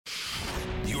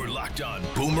Locked On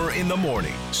Boomer in the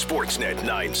Morning. Sportsnet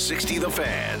 960 The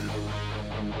Fan.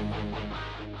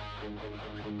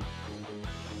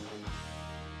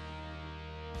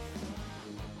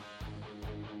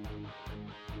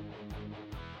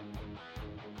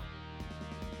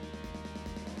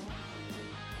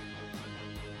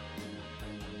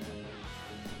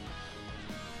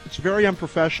 It's very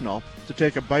unprofessional to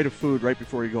take a bite of food right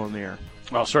before you go in the air.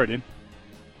 Oh, sorry, dude.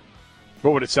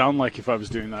 What would it sound like if I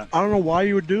was doing that? I don't know why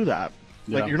you would do that.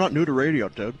 Yeah. Like, you're not new to radio,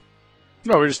 dude.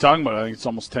 No, we were just talking about it. I think it's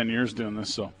almost 10 years doing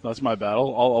this, so that's my bad.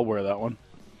 I'll wear that one.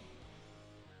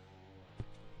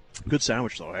 Good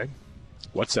sandwich, though, eh?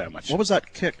 What sandwich? What was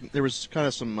that kick? There was kind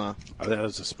of some... that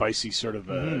was a spicy sort of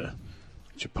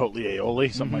chipotle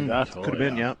aioli, something like that. Could have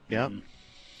been, yeah.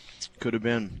 Could have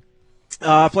been.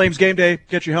 Flames game day.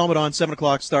 Get your helmet on. 7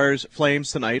 o'clock Stars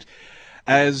Flames tonight.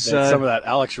 As some of that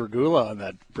Alex Regula on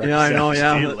that breakfast. Yeah, I know.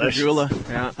 Yeah, delicious. Regula.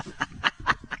 Yeah,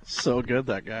 so good,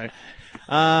 that guy.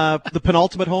 The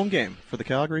penultimate home game for the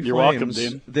Calgary You're Flames. welcome,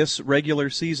 Dean. This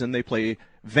regular season, they play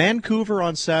Vancouver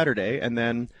on Saturday, and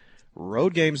then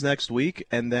road games next week,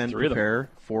 and then prepare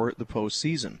for the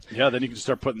postseason. Yeah, then you can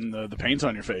start putting the paint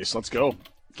on your face. Let's go.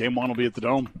 Game 1 will be at the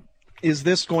Dome. Is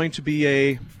this going to be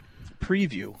a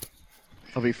preview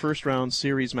of a first-round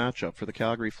series matchup for the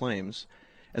Calgary Flames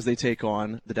as they take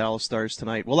on the Dallas Stars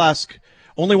tonight? We'll ask.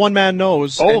 Only one man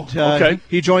knows. Oh, and, okay.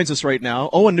 He joins us right now.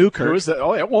 Owen Newkirk. Who is that?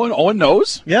 Oh, yeah. Owen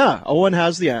knows? Yeah, Owen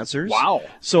has the answers. Wow.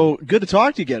 So good to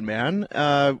talk to you again, man.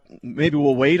 Maybe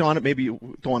we'll wait on it. Maybe you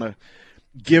don't want to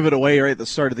give it away right at the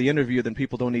start of the interview, then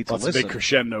people don't need to That's listen. a big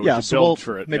crescendo Yeah, to so build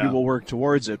for it. Maybe yeah. we'll work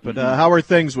towards it. But how are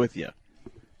things with you?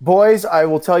 Boys, I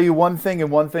will tell you one thing and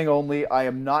one thing only. I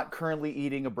am not currently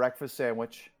eating a breakfast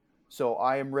sandwich, so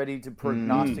I am ready to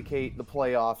prognosticate the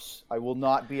playoffs. I will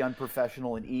not be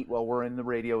unprofessional and eat while we're in the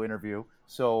radio interview.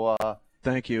 So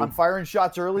thank you. I'm firing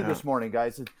shots early this morning,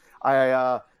 guys.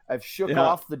 I've shook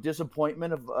off the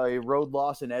disappointment of a road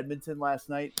loss in Edmonton last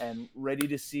night and ready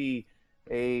to see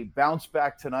a bounce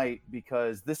back tonight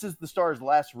because this is the Stars'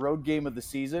 last road game of the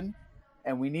season,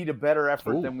 and we need a better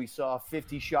effort than we saw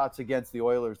 50 shots against the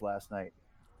Oilers last night.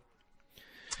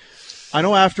 I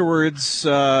know afterwards,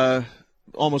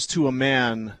 almost to a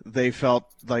man, they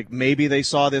felt like maybe they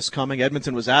saw this coming.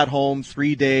 Edmonton was at home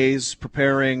 3 days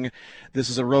preparing. This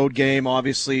is a road game,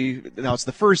 obviously. Now it's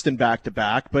the first in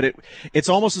back-to-back, but it's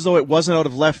almost as though it wasn't out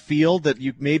of left field that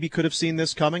you maybe could have seen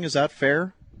this coming. Is that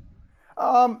fair?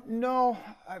 No.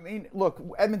 I mean, look,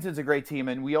 Edmonton's a great team,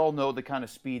 and we all know the kind of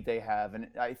speed they have. And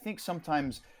I think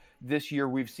sometimes this year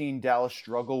we've seen Dallas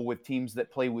struggle with teams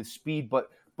that play with speed, but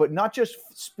not just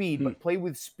speed, but play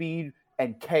with speed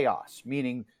and chaos,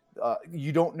 meaning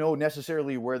you don't know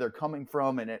necessarily where they're coming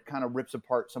from, and it kind of rips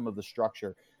apart some of the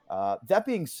structure. That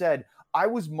being said, I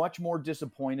was much more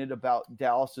disappointed about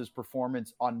Dallas's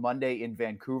performance on Monday in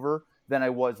Vancouver than I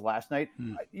was last night.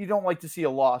 You don't like to see a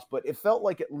loss, but it felt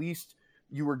like at least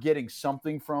you were getting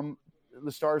something from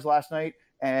the Stars last night,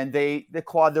 and they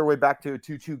clawed their way back to a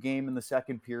 2-2 game in the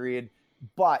second period.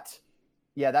 But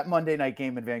yeah, that Monday night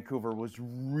game in Vancouver was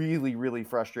really, really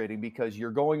frustrating because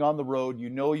you're going on the road. You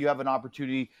know you have an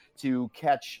opportunity to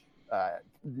catch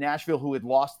Nashville, who had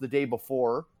lost the day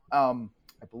before. I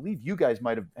believe you guys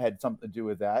might have had something to do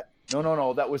with that.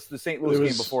 No. That was the St. Louis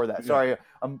game before that. Sorry.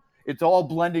 It's all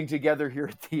blending together here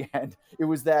at the end. It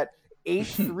was that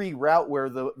 8-3 route where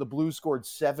the Blues scored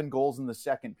 7 goals in the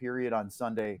second period on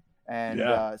Sunday. And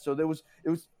so it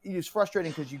was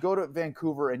frustrating because you go to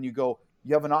Vancouver and you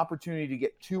have an opportunity to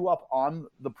get 2 up on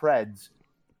the Preds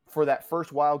for that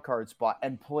first wild card spot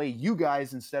and play you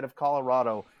guys instead of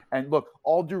Colorado. And look,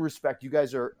 all due respect, you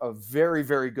guys are a very,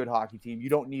 very good hockey team. You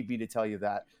don't need me to tell you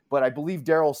that. But I believe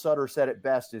Daryl Sutter said it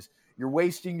best is you're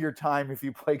wasting your time if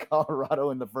you play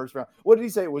Colorado in the first round. What did he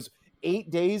say? It was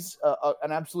 8 days,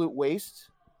 an absolute waste,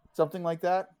 something like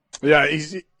that? Yeah,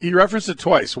 he referenced it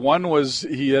twice. One was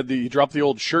he dropped the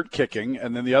old shirt kicking,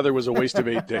 and then the other was a waste of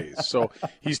 8 days. So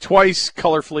he's twice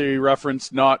colorfully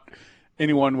referenced not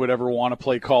anyone would ever want to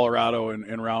play Colorado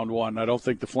in round one. I don't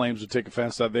think the Flames would take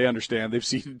offense to that. They understand. They've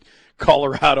seen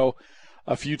Colorado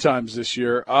a few times this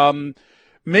year.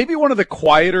 Maybe one of the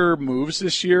quieter moves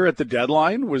this year at the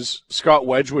deadline was Scott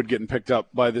Wedgwood getting picked up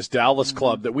by this Dallas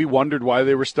club that we wondered why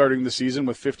they were starting the season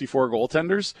with 54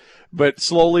 goaltenders. But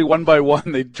slowly, one by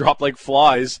one, they dropped like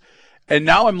flies. And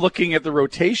now I'm looking at the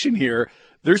rotation here.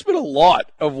 There's been a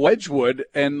lot of Wedgwood,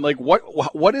 and like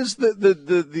what is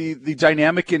the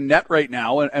dynamic in net right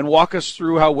now? And walk us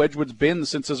through how Wedgwood's been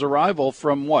since his arrival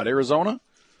from Arizona?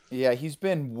 Yeah, he's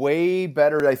been way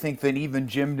better, I think, than even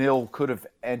Jim Nill could have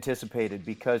anticipated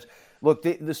because Look,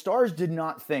 the Stars did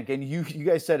not think, and you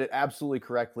guys said it absolutely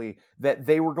correctly, that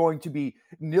they were going to be.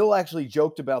 Neil actually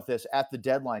joked about this at the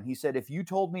deadline. He said, if you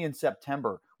told me in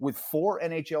September with 4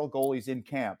 NHL goalies in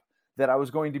camp that I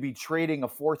was going to be trading a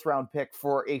 4th-round pick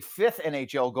for a 5th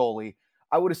NHL goalie,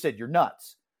 I would have said, you're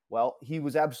nuts. Well, he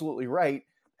was absolutely right.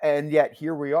 And yet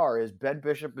here we are, as Ben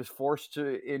Bishop is forced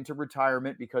into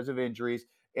retirement because of injuries.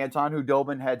 Anton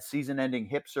Khudobin had season-ending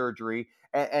hip surgery.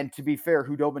 And to be fair,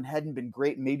 Khudobin hadn't been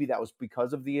great. Maybe that was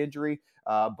because of the injury,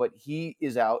 but he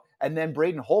is out. And then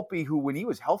Braden Holtby, who when he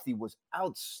was healthy was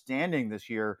outstanding this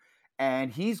year,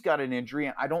 and he's got an injury.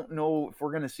 And I don't know if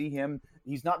we're going to see him.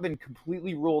 He's not been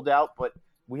completely ruled out, but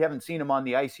we haven't seen him on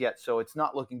the ice yet, so it's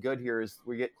not looking good here as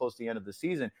we get close to the end of the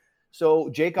season. So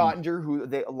Jake Ottinger, who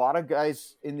a lot of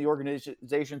guys in the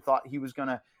organization thought he was going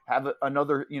to have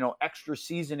another, extra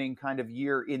seasoning kind of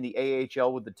year in the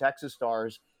AHL with the Texas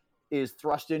Stars, is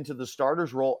thrust into the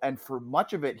starter's role. And for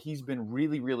much of it, he's been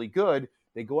really, really good.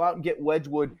 They go out and get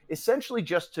Wedgwood essentially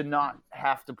just to not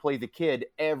have to play the kid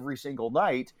every single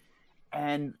night.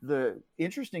 And the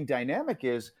interesting dynamic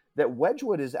is that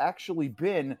Wedgwood has actually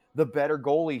been the better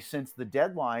goalie since the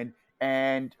deadline.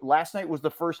 And last night was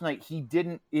the first night he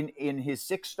didn't, in his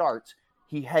 6 starts,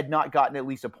 he had not gotten at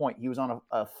least a point. He was on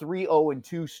a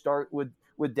 3-0-2 start with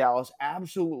Dallas,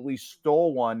 absolutely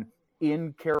stole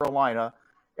in Carolina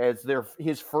as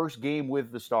his first game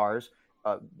with the Stars.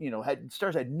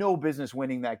 Stars had no business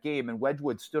winning that game, and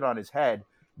Wedgwood stood on his head.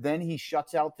 Then he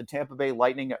shuts out the Tampa Bay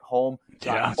Lightning at home,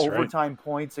 got overtime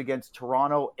points against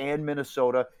Toronto and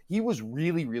Minnesota. He was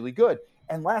really, really good.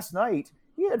 And last night,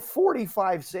 he had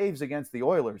 45 saves against the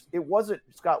Oilers. It wasn't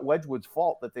Scott Wedgwood's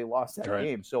fault that they lost that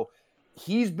game. So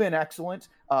he's been excellent.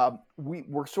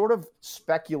 We're sort of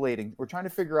speculating. We're trying to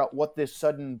figure out what this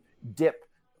sudden dip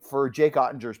for Jake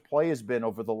Ottinger's play has been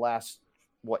over the last,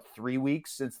 3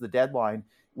 weeks since the deadline,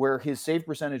 where his save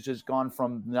percentage has gone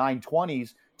from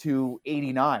 920s to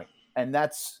 89. And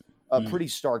that's a pretty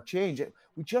stark change.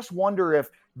 We just wonder if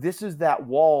this is that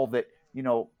wall that,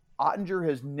 Ottinger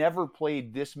has never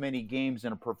played this many games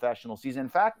in a professional season. In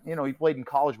fact, he played in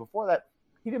college before that.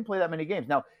 He didn't play that many games.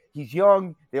 Now, he's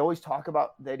young. They always talk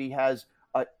about that he has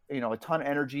a ton of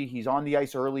energy. He's on the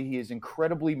ice early. He is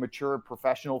incredibly mature,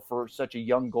 professional for such a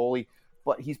young goalie.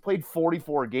 But he's played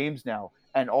 44 games now.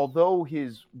 And although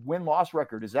his win-loss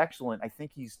record is excellent, I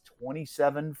think he's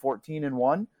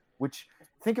 27-14-1, which,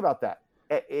 think about that.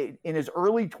 In his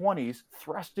early 20s,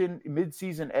 thrust in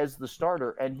midseason as the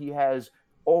starter, and he has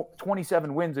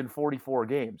 27 wins in 44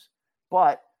 games.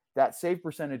 But that save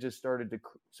percentage has started to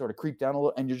sort of creep down a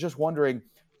little, and you're just wondering,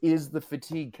 is the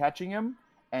fatigue catching him?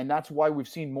 And that's why we've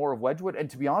seen more of Wedgwood. And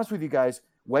to be honest with you guys,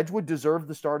 Wedgwood deserved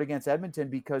the start against Edmonton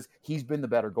because he's been the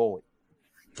better goalie.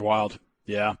 It's wild.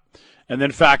 Yeah. And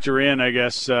then factor in, I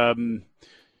guess, this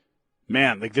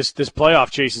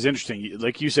playoff chase is interesting.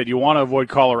 Like you said, you want to avoid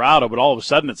Colorado, but all of a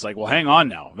sudden it's like, well, hang on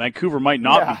now. Vancouver might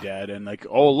not be dead. And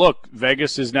look,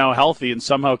 Vegas is now healthy and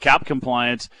somehow cap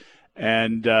compliant,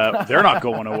 and they're not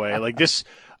going away.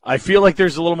 I feel like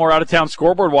there's a little more out-of-town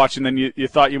scoreboard watching than you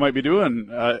thought you might be doing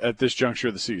at this juncture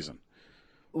of the season.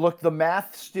 Look, the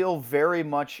math still very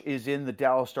much is in the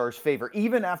Dallas Stars' favor,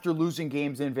 even after losing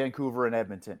games in Vancouver and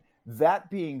Edmonton. That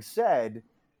being said,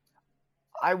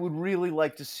 I would really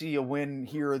like to see a win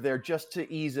here or there just to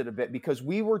ease it a bit, because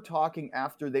we were talking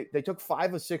after they took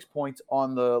 5 of 6 points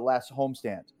on the last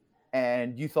homestand,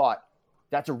 and you thought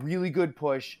that's a really good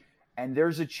push, and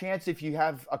there's a chance if you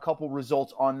have a couple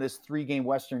results on this 3-game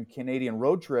Western Canadian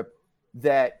road trip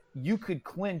that you could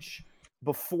clinch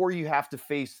before you have to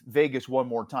face Vegas one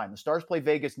more time. The Stars play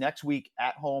Vegas next week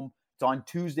at home. It's on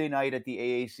Tuesday night at the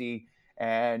AAC,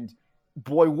 and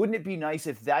boy, wouldn't it be nice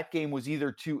if that game was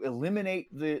either to eliminate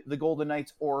the Golden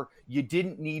Knights or you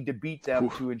didn't need to beat them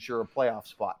to ensure a playoff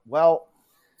spot. Well,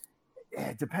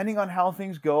 depending on how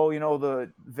things go,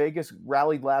 the Vegas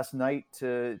rallied last night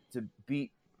to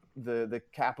beat the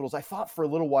Capitals. I thought for a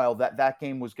little while that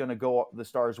game was going to go the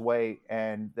Stars' way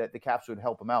and that the Caps would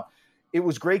help them out. It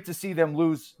was great to see them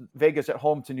lose Vegas at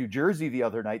home to New Jersey the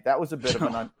other night. That was a bit of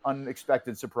an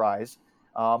unexpected surprise.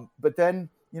 But then,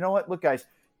 you know what? Look, guys,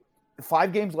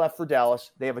 5 games left for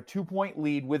Dallas. They have a 2-point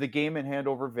lead with a game in hand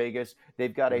over Vegas.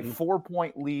 They've got a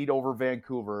 4-point lead over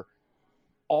Vancouver.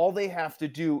 All they have to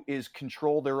do is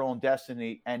control their own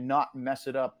destiny and not mess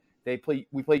it up. We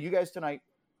play you guys tonight.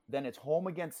 Then it's home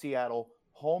against Seattle,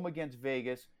 home against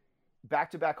Vegas,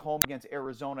 back-to-back home against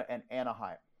Arizona and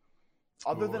Anaheim.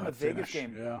 Other than the Vegas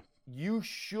game, you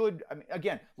should –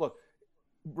 again, look,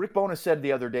 Rick Bowness said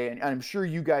the other day, and I'm sure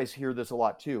you guys hear this a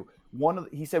lot too,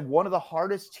 he said one of the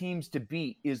hardest teams to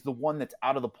beat is the one that's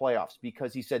out of the playoffs,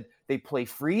 because he said they play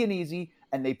free and easy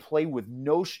and they play with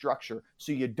no structure.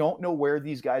 So you don't know where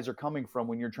these guys are coming from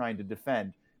when you're trying to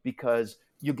defend, because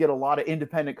you get a lot of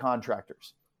independent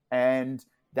contractors. And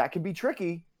that can be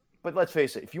tricky. But let's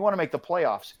face it, if you want to make the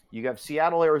playoffs, you have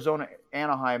Seattle, Arizona,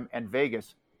 Anaheim, and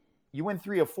Vegas. You win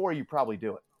 3 of 4, you probably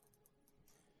do it.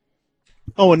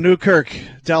 Owen Newkirk,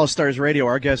 Dallas Stars Radio,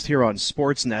 our guest here on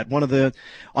Sportsnet.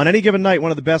 On any given night,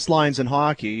 one of the best lines in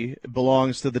hockey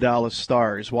belongs to the Dallas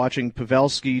Stars. Watching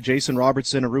Pavelski, Jason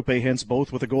Robertson, and Rupe Hintz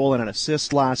both with a goal and an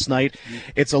assist last night.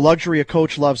 It's a luxury a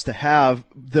coach loves to have.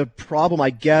 The problem, I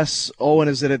guess, Owen,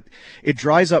 is that it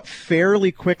dries up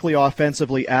fairly quickly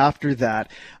offensively after that.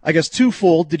 I guess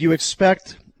twofold. Did you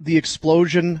expect the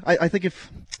explosion? I think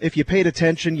if you paid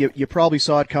attention, you probably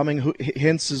saw it coming.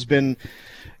 Hintz has been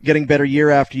getting better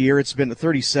year after year. It's been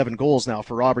 37 goals now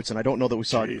for Robertson. I don't know that we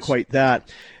saw quite that.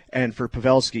 And for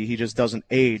Pavelski, he just doesn't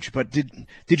age. But did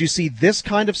you see this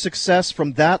kind of success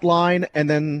from that line? And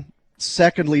then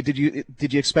secondly, did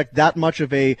you expect that much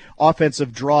of a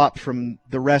offensive drop from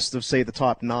the rest of, say, the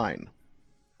top 9?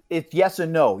 It's yes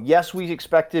and no. Yes, we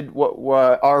expected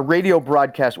what our radio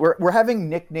broadcast. We're having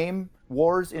nickname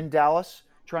wars in Dallas,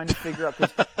 trying to figure out,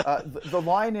 because the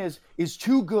line is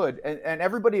too good, and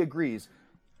everybody agrees.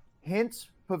 Hintz,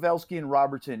 Pavelski, and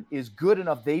Robertson is good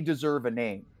enough. They deserve a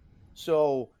name.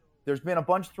 So there's been a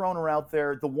bunch thrown around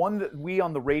there. The one that we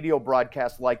on the radio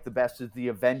broadcast like the best is the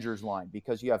Avengers line,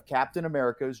 because you have Captain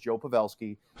America's Joe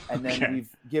Pavelski, and then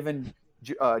we've given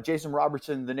Jason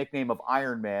Robertson the nickname of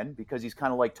Iron Man because he's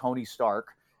kind of like Tony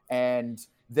Stark. And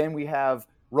then we have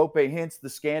Roope Hintz, the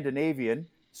Scandinavian.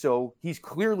 So he's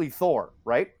clearly Thor,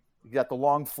 right? He got the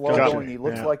long flow going. He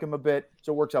looks like him a bit,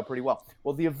 so it works out pretty well.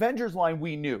 Well, the Avengers line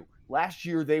we knew. Last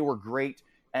year they were great,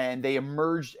 and they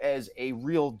emerged as a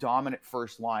real dominant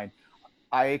first line.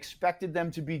 I expected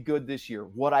them to be good this year.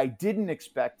 What I didn't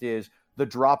expect is the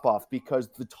drop-off, because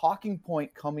the talking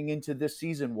point coming into this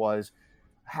season was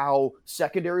how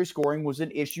secondary scoring was an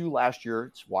issue last year.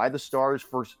 It's why the Stars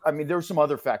there were some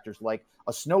other factors like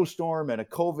a snowstorm and a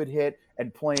COVID hit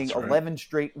and playing 11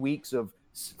 straight weeks of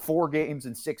 4 games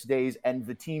in 6 days, and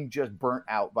the team just burnt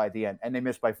out by the end, and they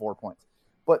missed by 4 points.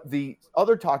 But the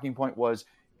other talking point was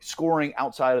scoring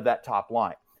outside of that top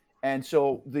line. And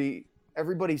so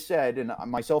everybody said, and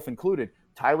myself included,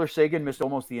 Tyler Seguin missed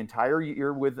almost the entire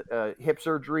year with hip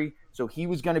surgery, so he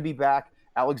was going to be back.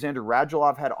 Alexander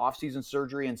Radulov had offseason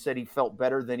surgery and said he felt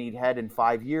better than he'd had in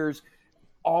 5 years.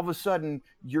 All of a sudden,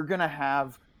 you're going to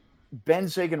have Ben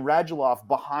Seguin-Radulov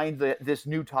behind this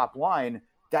new top line.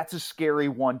 That's a scary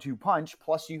 1-2 punch.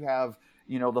 Plus, you have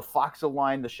the Foxa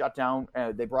line, the shutdown.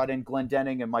 They brought in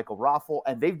Glendening and Michael Raffel,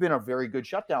 and they've been a very good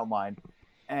shutdown line.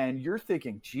 And you're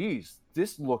thinking, geez,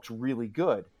 this looks really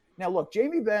good. Now, look,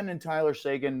 Jamie Benn and Tyler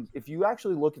Seguin, if you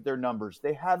actually look at their numbers,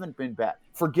 they haven't been bad.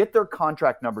 Forget their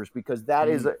contract numbers, because that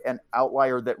is an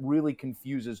outlier that really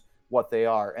confuses what they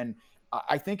are. And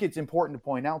I think it's important to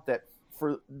point out that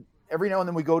for every now and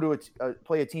then we go to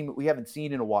play a team that we haven't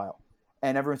seen in a while.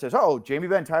 And everyone says, oh, Jamie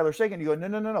Benn, Tyler Seguin. You go,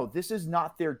 no. This is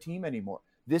not their team anymore.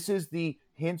 This is the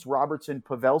Hintz, Robertson,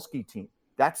 Pavelski team.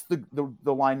 That's the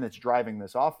line that's driving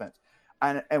this offense.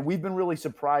 And we've been really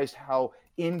surprised how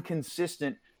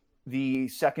inconsistent the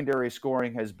secondary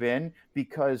scoring has been,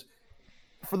 because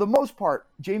for the most part,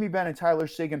 Jamie Benn and Tyler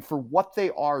Seguin, for what they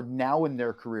are now in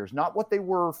their careers, not what they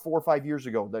were 4 or 5 years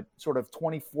ago, that sort of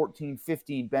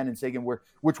 2014-15 Benn and Seguin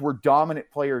which were dominant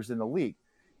players in the league.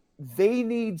 They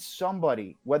need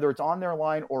somebody, whether it's on their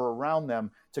line or around them,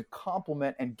 to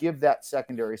complement and give that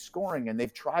secondary scoring. And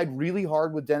they've tried really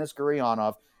hard with Denis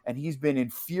Gurianov, and he's been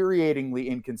infuriatingly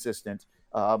inconsistent,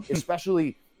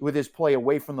 especially with his play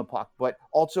away from the puck. But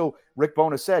also, Rick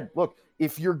Bowness said, look,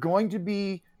 if you're going to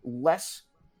be less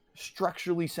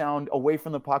structurally sound away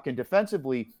from the puck and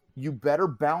defensively, you better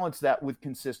balance that with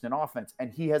consistent offense.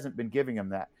 And he hasn't been giving him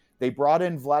that. They brought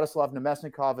in Vladislav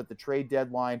Nemesnikov at the trade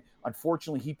deadline.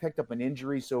 Unfortunately, he picked up an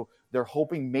injury, so they're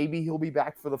hoping maybe he'll be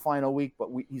back for the final week, but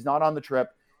he's not on the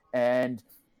trip. And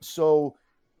so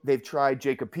they've tried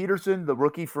Jacob Peterson, the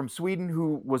rookie from Sweden,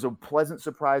 who was a pleasant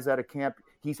surprise out of camp.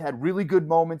 He's had really good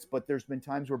moments, but there's been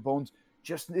times where Bones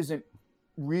just isn't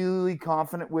really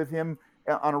confident with him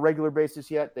on a regular basis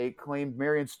yet. They claimed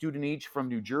Marian Studenic from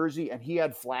New Jersey, and he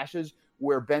had flashes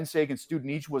where Ben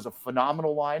Seguin-Studenic was a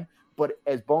phenomenal line. But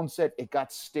as Bones said, it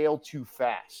got stale too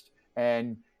fast,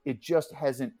 and it just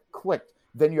hasn't clicked.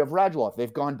 Then you have Radulov.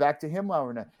 They've gone back to him,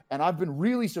 and I've been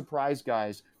really surprised,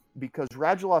 guys, because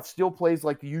Radulov still plays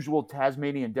like the usual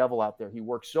Tasmanian devil out there. He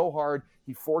works so hard.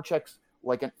 He forechecks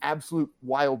like an absolute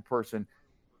wild person.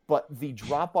 but the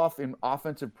drop off in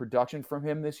offensive production from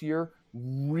him this year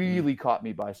really caught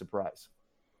me by surprise.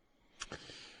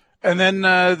 And then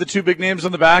the two big names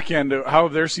on the back end, how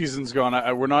have their seasons gone?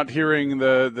 We're not hearing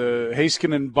the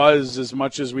Heiskanen buzz as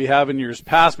much as we have in years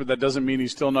past, but that doesn't mean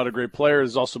he's still not a great player.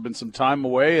 There's also been some time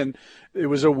away, and it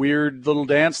was a weird little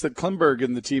dance that Klingberg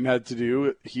and the team had to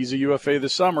do. He's a UFA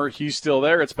this summer. He's still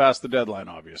there. It's past the deadline,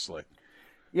 obviously.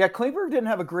 Yeah, Klingberg didn't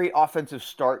have a great offensive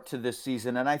start to this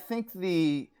season, and I think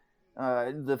the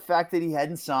fact that he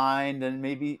hadn't signed and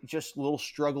maybe just a little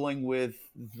struggling with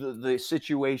the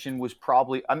situation was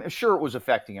probably, I'm sure it was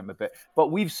affecting him a bit.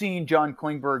 But we've seen John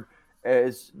Klingberg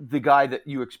as the guy that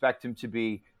you expect him to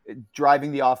be,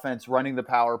 driving the offense, running the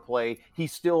power play.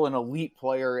 He's still an elite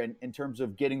player in terms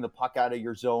of getting the puck out of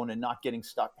your zone and not getting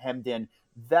stuck, hemmed in.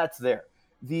 That's there.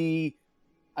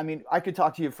 I could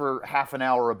talk to you for half an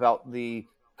hour about the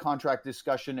contract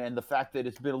discussion and the fact that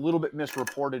it's been a little bit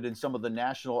misreported in some of the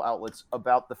national outlets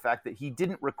about the fact that he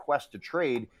didn't request a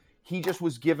trade. He just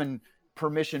was given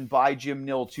permission by Jim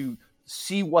Nill to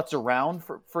see what's around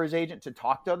for his agent to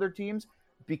talk to other teams,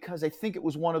 because I think it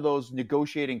was one of those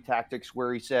negotiating tactics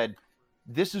where he said,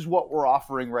 this is what we're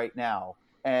offering right now.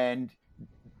 And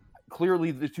clearly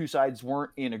the two sides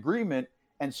weren't in agreement.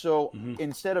 And so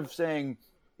instead of saying,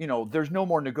 there's no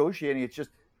more negotiating, it's just,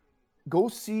 go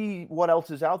see what else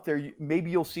is out there.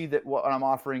 Maybe you'll see that what I'm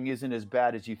offering isn't as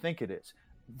bad as you think it is.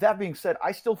 That being said,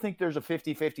 I still think there's a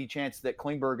 50-50 chance that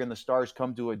Klingberg and the Stars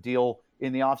come to a deal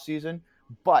in the offseason,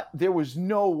 but there was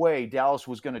no way Dallas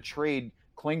was going to trade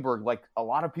Klingberg like a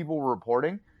lot of people were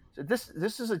reporting. So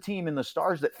this is a team in the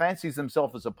Stars that fancies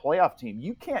themselves as a playoff team.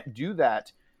 You can't do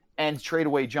that and trade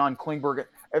away John Klingberg.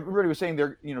 Everybody was saying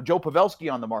they're, Joe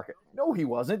Pavelski on the market. No, he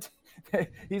wasn't.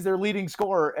 He's their leading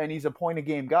scorer, and he's a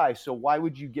point-a-game guy. So why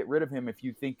would you get rid of him if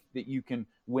you think that you can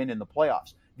win in the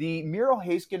playoffs? The Miro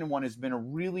Heiskanen one has been a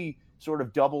really sort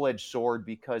of double-edged sword,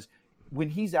 because when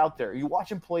he's out there, you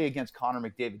watch him play against Connor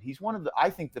McDavid. He's one of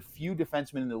I think, the few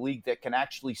defensemen in the league that can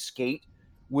actually skate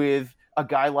with a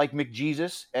guy like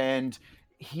McJesus, and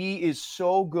he is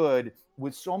so good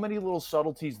with so many little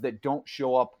subtleties that don't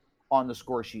show up on the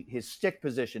score sheet. His stick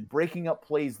position, breaking up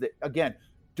plays that, again,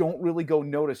 don't really go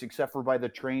noticed except for by the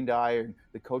trained eye and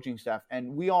the coaching staff.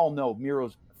 And we all know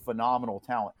Miro's phenomenal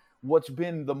talent. What's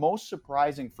been the most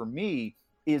surprising for me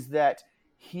is that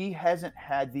he hasn't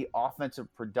had the offensive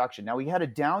production. Now, he had a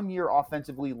down year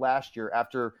offensively last year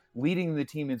after leading the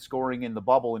team in scoring in the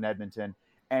bubble in Edmonton.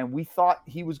 And we thought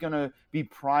he was going to be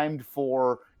primed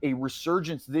for a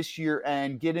resurgence this year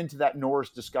and get into that Norris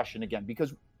discussion again,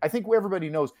 because I think everybody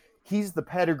knows he's the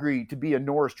pedigree to be a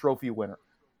Norris Trophy winner.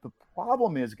 The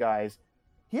problem is, guys,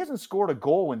 he hasn't scored a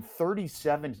goal in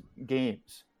 37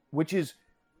 games, which is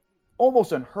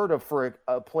almost unheard of for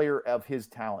a player of his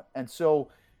talent. And so,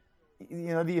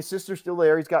 the assists are still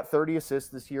there. He's got 30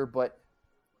 assists this year, but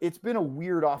it's been a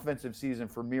weird offensive season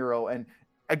for Miro. And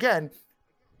again,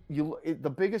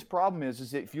 the biggest problem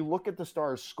is if you look at the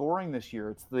Stars scoring this year,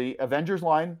 it's the Avengers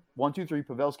line, 1, 2, 3,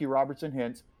 Pavelski, Robertson,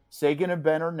 Hintz, Sagan and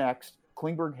Benn are next,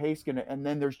 Klingberg, Heiskanen, and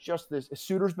then there's just this,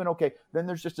 Suter's been okay, then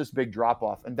there's just this big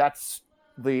drop-off, and that's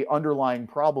the underlying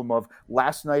problem of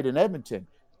last night in Edmonton.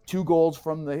 2 goals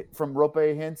from Rope,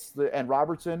 Hintz, and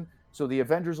Robertson, so the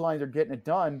Avengers lines are getting it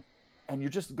done, and you're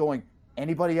just going,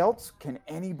 anybody else? Can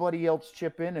anybody else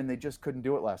chip in? And they just couldn't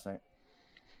do it last night.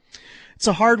 It's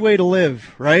a hard way to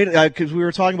live, right? Because we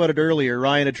were talking about it earlier.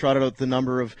 Ryan had trotted out the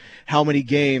number of how many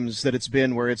games that it's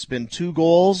been where it's been 2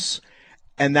 goals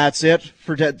and that's it.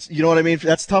 You know what I mean?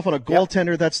 That's tough on a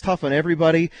goaltender. Yep. That's tough on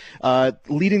everybody.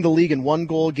 Leading the league in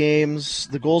 1-goal games,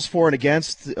 the goals for and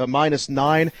against,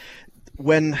 -9,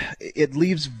 when it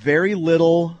leaves very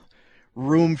little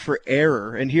room for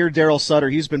error. And here, Daryl Sutter,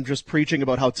 he's been just preaching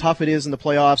about how tough it is in the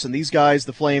playoffs, and these guys,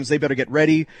 the Flames, they better get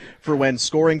ready for when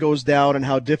scoring goes down and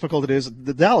how difficult it is.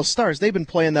 The Dallas Stars, they've been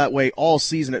playing that way all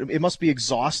season. It must be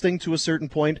exhausting to a certain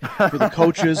point for the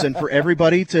coaches and for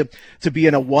everybody to be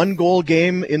in a 1-goal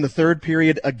game in the third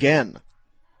period again.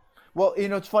 Well,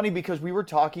 it's funny because we were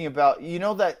talking about,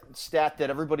 that stat that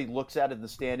everybody looks at in the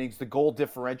standings, the goal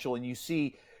differential, and you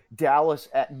see Dallas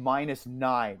at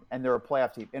 -9, and they're a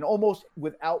playoff team. And almost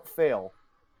without fail,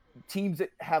 teams that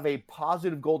have a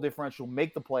positive goal differential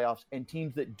make the playoffs, and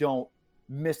teams that don't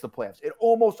miss the playoffs. It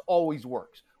almost always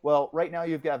works. Well, right now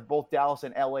you've got both Dallas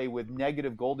and LA with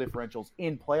negative goal differentials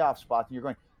in playoff spots, and you're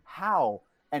going, how?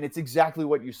 And it's exactly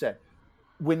what you said.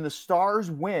 When the Stars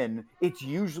win, it's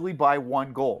usually by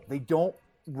 1 goal. They don't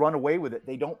run away with it.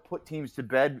 They don't put teams to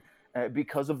bed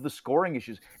because of the scoring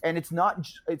issues. And it's not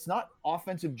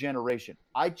offensive generation.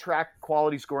 I track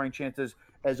quality scoring chances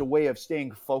as a way of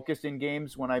staying focused in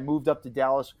games. When I moved up to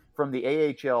Dallas from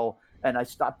the AHL and I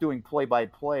stopped doing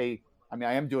play-by-play, I mean,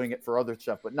 I am doing it for other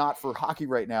stuff, but not for hockey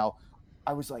right now.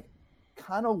 I was like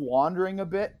kind of wandering a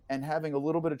bit and having a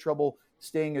little bit of trouble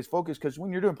staying as focused, because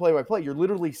when you're doing play-by-play, you're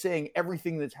literally saying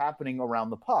everything that's happening around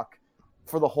the puck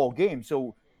for the whole game.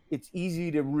 So it's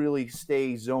easy to really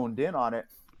stay zoned in on it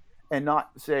and not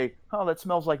say, oh, that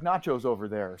smells like nachos over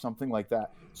there or something like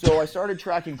that. So I started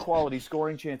tracking quality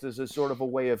scoring chances as sort of a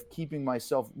way of keeping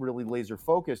myself really laser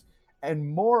focused. And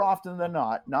more often than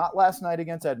not last night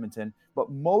against Edmonton, but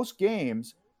most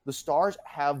games, the Stars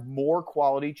have more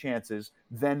quality chances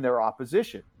than their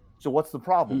opposition. So what's the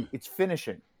problem? It's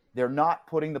finishing. They're not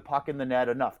putting the puck in the net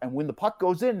enough. And when the puck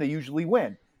goes in, they usually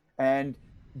win. And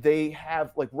they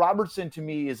have, like, Robertson to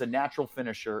me is a natural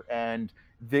finisher, and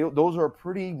those are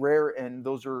pretty rare, and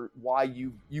those are why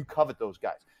you covet those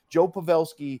guys. Joe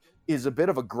Pavelski is a bit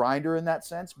of a grinder in that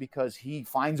sense because he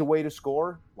finds a way to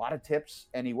score, a lot of tips,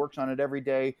 and he works on it every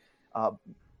day.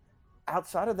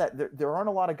 Outside of that, there aren't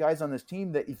a lot of guys on this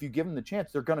team that if you give them the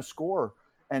chance, they're going to score.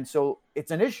 And so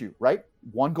it's an issue, right?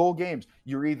 1-goal games.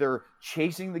 You're either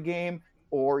chasing the game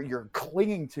or you're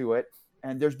clinging to it.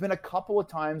 And there's been a couple of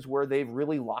times where they've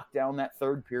really locked down that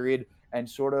third period and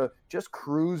sort of just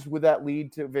cruised with that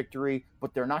lead to victory,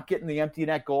 but they're not getting the empty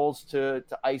net goals to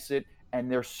ice it.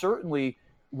 And they're certainly,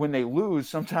 when they lose,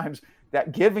 sometimes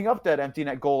that giving up that empty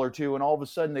net goal or two, and all of a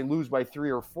sudden they lose by 3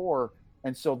 or 4.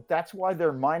 And so that's why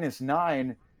they're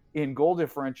 -9 in goal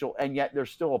differential, and yet they're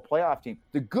still a playoff team.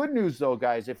 The good news, though,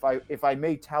 guys, if I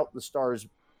may tout the Stars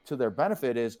to their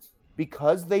benefit, is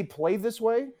because they play this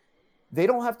way, they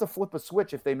don't have to flip a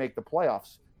switch if they make the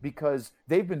playoffs, because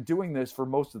they've been doing this for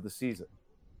most of the season.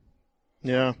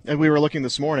 Yeah, and we were looking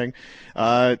this morning,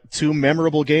 2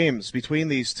 memorable games between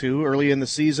these two early in the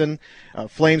season.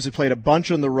 Flames had played a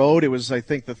bunch on the road. It was, I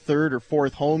think, the 3rd or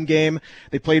 4th home game.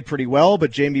 They played pretty well,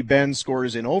 but Jamie Benn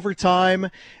scores in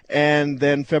overtime. And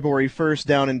then February 1st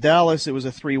down in Dallas, it was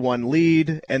a 3-1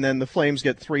 lead. And then the Flames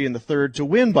get 3 in the 3rd to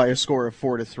win by a score of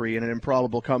 4-3 in an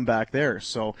improbable comeback there.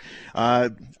 So I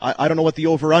don't know what the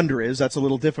over-under is. That's a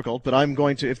little difficult, but I'm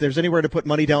going to, if there's anywhere to put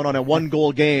money down on a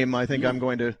 1-goal game, I think I'm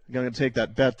going to take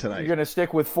that bet tonight. You're going to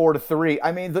stick with 4-3.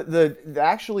 I mean,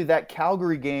 actually that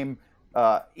Calgary game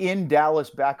in Dallas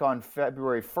back on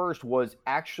February 1st was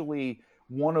actually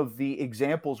one of the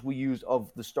examples we use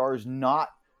of the Stars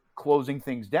not closing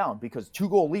things down, because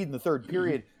 2-goal lead in the 3rd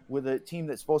period with a team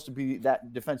that's supposed to be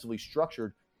that defensively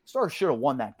structured, Stars should have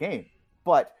won that game.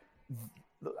 But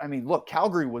I mean, look,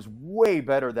 Calgary was way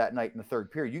better that night in the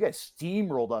 3rd period. You guys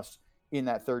steamrolled us in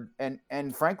that 3rd,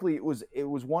 and frankly, it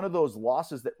was one of those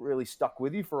losses that really stuck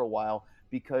with you for a while,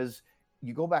 because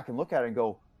you go back and look at it and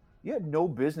go, you had no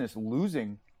business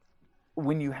losing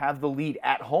when you have the lead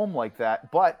at home like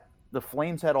that. But the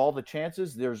Flames had all the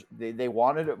chances. They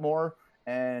wanted it more,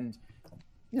 and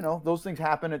those things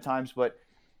happen at times. But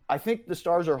I think the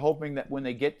Stars are hoping that when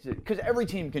they get to, because every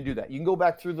team can do that. You can go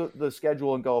back through the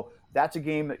schedule and go, that's a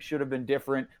game that should have been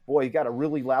different. Boy, you got a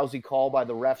really lousy call by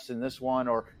the refs in this one,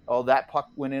 or, oh, that puck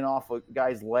went in off a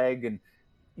guy's leg. And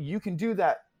you can do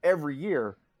that every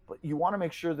year, but you want to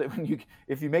make sure that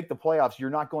if you make the playoffs, you're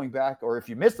not going back, or if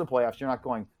you miss the playoffs, you're not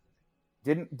going,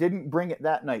 didn't bring it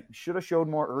that night. Should have showed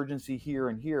more urgency here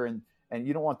and here, and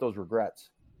you don't want those regrets.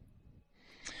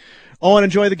 Owen,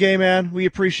 enjoy the game, man. We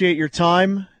appreciate your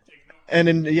time.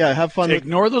 And have fun.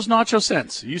 Ignore those nacho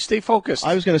cents. You stay focused.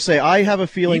 I was going to say, I have a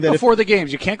feeling that before the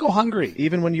games, you can't go hungry.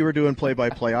 Even when you were doing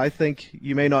play-by-play, I think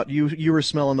you may not. You were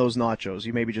smelling those nachos.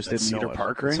 You maybe just didn't Cedar know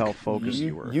Park it. rink? That's how focused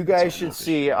you were. You guys should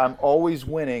see I'm always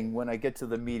winning when I get to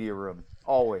the media room.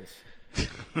 Always.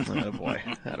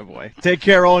 Attaboy. Take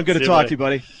care, Owen. Good to talk to you,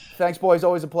 buddy. Thanks, boys.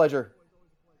 Always a pleasure.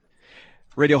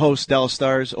 Radio host, Dallas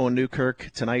Stars, Owen Newkirk.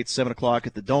 Tonight, 7 o'clock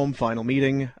at the Dome. Final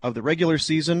meeting of the regular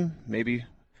season. Maybe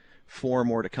 4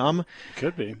 more to come.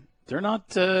 Could be. They're not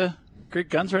great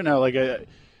guns right now. Like at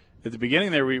the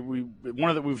beginning there, we've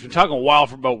been talking a while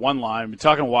about one line. We've been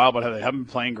talking a while about how they haven't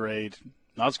been playing great,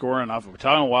 not scoring enough. We're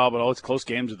talking a while about all these close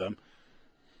games with them.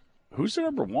 Who's their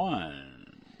number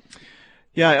one?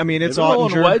 Yeah, I mean, it's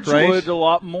Ottinger, Wedgwood right? a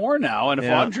lot more now. And if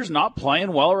Ottinger's not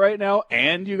playing well right now,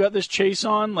 and you got this chase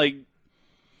on,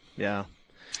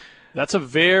 that's a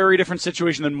very different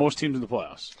situation than most teams in the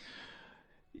playoffs.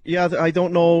 Yeah, I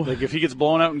don't know. Like, if he gets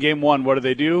blown out in game 1, what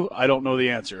do? I don't know the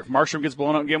answer. If Markstrom gets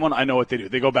blown out in game 1, I know what they do.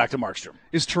 They go back to Markstrom.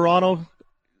 Is Toronto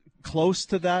close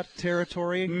to that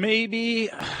territory? Maybe.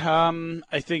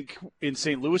 I think in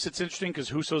St. Louis it's interesting because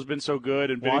Husso's been so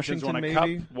good, and Binnington's won a cup.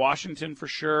 Washington for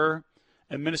sure.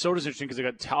 And Minnesota's interesting because they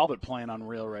got Talbot playing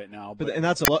unreal right now. And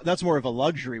that's more of a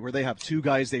luxury where they have 2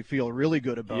 guys they feel really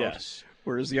good about. Yes.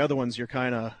 Whereas the other ones, you're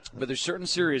kind of. But there's certain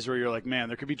series where you're like, man,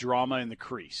 there could be drama in the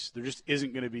crease. There just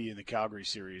isn't going to be in the Calgary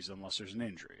series unless there's an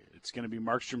injury. It's going to be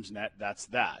Markstrom's net. That's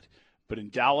that. But in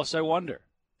Dallas, I wonder.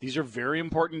 These are very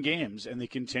important games, and they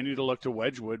continue to look to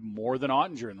Wedgwood more than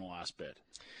Ottinger in the last bit.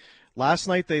 Last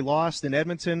night they lost in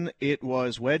Edmonton. It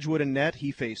was Wedgwood in net.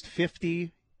 He faced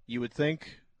 50. You would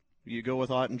think you go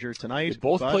with Ottinger tonight. They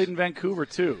both played in Vancouver,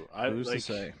 too. Who's to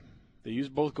say? They use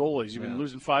both goalies. You've been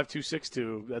losing 5-2,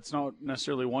 6-2. That's not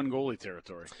necessarily one goalie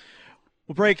territory.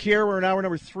 We'll break here. We're in hour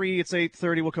number 3. It's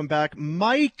 8:30. We'll come back.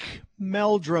 Mike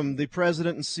Meldrum, the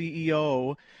president and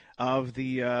CEO of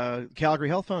the Calgary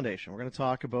Health Foundation. We're going to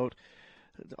talk about,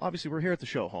 obviously, we're here at the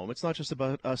show home. It's not just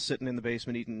about us sitting in the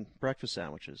basement eating breakfast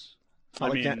sandwiches.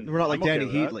 We're not like Danny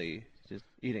Heatley, just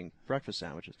eating breakfast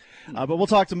sandwiches. But we'll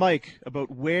talk to Mike about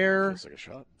where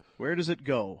does it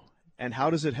go and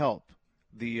how does it help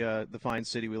the fine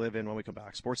city we live in when we come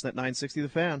back. Sportsnet 960, The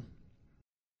Fan.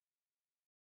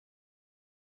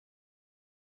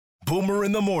 Boomer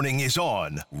in the Morning is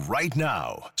on right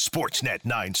now. Sportsnet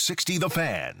 960 The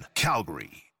Fan,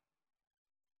 Calgary.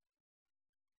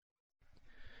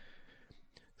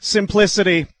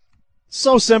 Simplicity.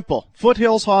 So simple.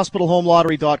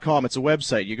 FoothillsHospitalHomeLottery.com. It's a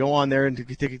website. You go on there and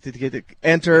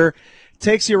enter.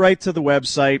 Takes you right to the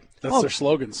website. That's their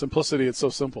slogan. Simplicity, it's so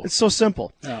simple. It's so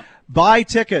simple. Yeah. Buy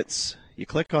tickets. You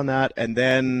click on that, and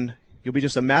then you'll be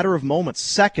just a matter of moments,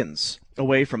 seconds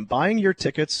away from buying your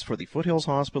tickets for the Foothills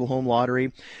Hospital Home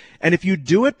Lottery. And if you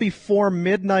do it before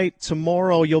midnight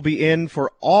tomorrow, you'll be in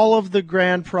for all of the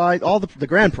grand prize, the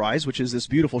grand prize, which is this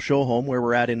beautiful show home where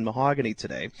we're at in Mahogany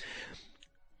today.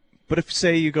 But if,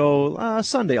 say, you go,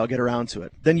 Sunday, I'll get around to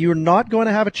it, then you're not going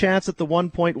to have a chance at the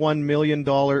 $1.1 million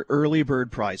early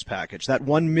bird prize package, that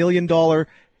 $1 million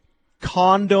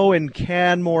condo in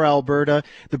Canmore, Alberta,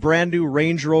 the brand new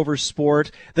Range Rover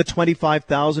Sport, the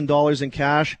 $25,000 in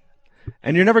cash,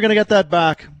 and you're never going to get that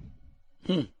back.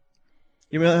 You'll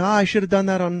be like, I should have done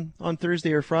that on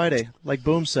Thursday or Friday, like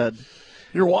Boom said.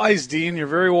 You're wise, Dean. You're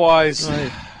very wise.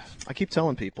 I keep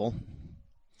telling people.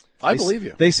 I believe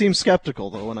you. They seem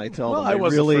skeptical, though, when I tell them. They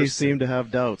really seem to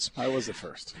have doubts. I was at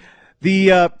first.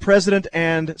 The president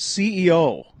and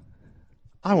CEO.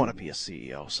 I want to be a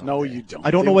CEO someday. No, you don't.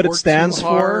 I don't know what it stands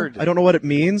for. I don't know what it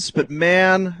means, but,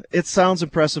 man, it sounds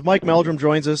impressive. Mike Meldrum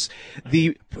joins us,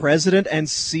 the president and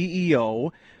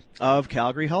CEO of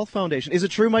Calgary Health Foundation. Is it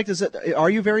true, Mike? Are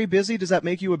you very busy? Does that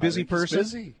make you a busy person?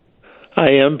 Busy. I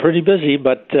am pretty busy,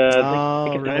 but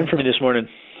taking time for me this morning.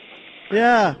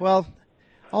 Yeah, well,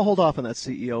 I'll hold off on that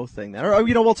CEO thing then. Or,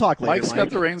 we'll talk later. Mike's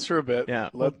got the reins for a bit. Yeah.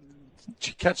 Let's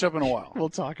catch up in a while. We'll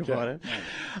talk about it.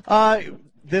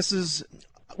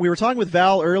 We were talking with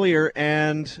Val earlier,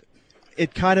 and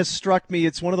it kind of struck me.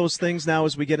 It's one of those things now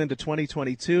as we get into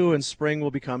 2022 and spring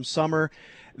will become summer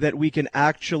that we can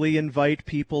actually invite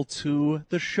people to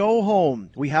the show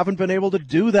home. We haven't been able to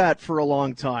do that for a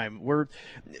long time.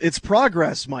 It's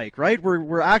progress, Mike, right?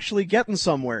 We're actually getting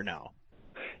somewhere now.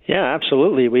 Yeah,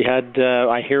 absolutely. We had,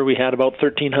 I hear we had about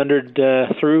 1,300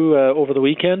 through over the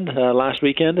weekend, last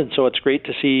weekend, and so it's great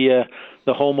to see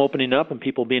the home opening up and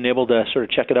people being able to sort of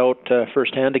check it out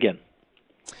firsthand again.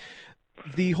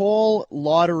 The whole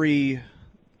lottery,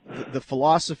 the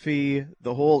philosophy,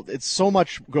 it's so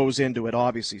much goes into it,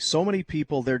 obviously. So many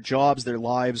people, their jobs, their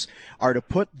lives are to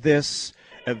put this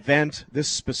event, this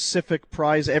specific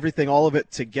prize, everything, all of it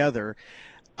together.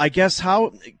 I guess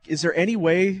is there any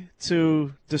way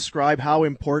to describe how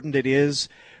important it is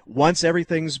once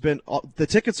everything's been, the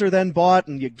tickets are then bought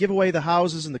and you give away the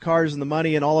houses and the cars and the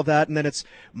money and all of that, and then it's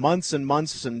months and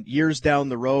months and years down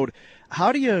the road.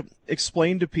 How do you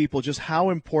explain to people just how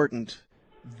important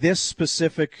this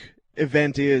specific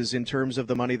event is in terms of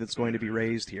the money that's going to be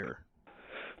raised here?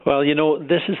 Well,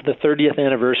 this is the 30th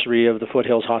anniversary of the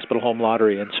Foothills Hospital Home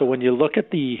Lottery, and so when you look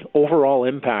at the overall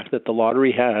impact that the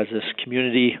lottery has as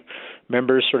community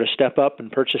members sort of step up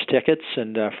and purchase tickets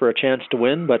and for a chance to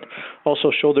win, but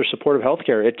also show their support of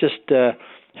healthcare, it just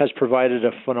has provided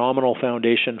a phenomenal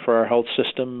foundation for our health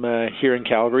system here in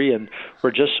Calgary, and we're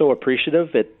just so appreciative.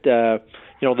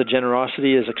 The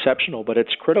generosity is exceptional, but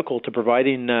it's critical to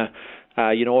providing a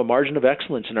margin of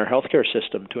excellence in our healthcare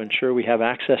system to ensure we have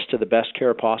access to the best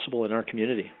care possible in our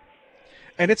community.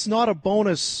 And it's not a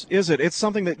bonus, is it? It's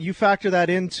something that you factor that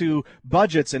into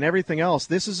budgets and everything else.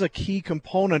 This is a key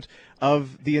component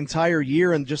of the entire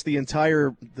year and just the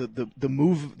entire the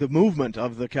movement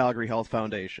of the Calgary Health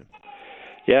Foundation.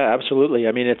 Yeah, absolutely.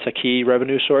 I mean, it's a key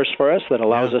revenue source for us that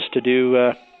allows us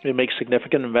to make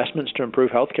significant investments to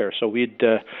improve healthcare. So we'd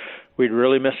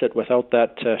really miss it without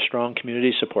that strong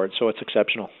community support. So it's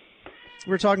exceptional.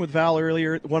 We were talking with Val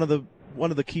earlier. One of the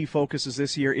one of the key focuses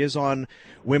this year is on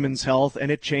women's health,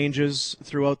 and it changes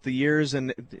throughout the years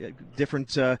and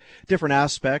different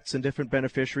aspects and different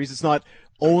beneficiaries. It's not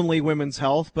only women's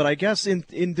health, but I guess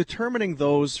in determining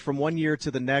those from one year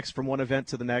to the next, from one event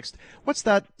to the next, what's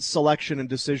that selection and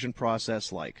decision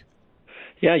process like?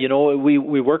 Yeah, we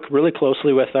work really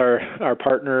closely with our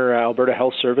partner, Alberta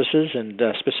Health Services, and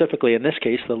specifically in this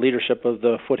case, the leadership of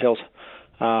the Foothills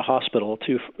Hospital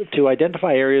to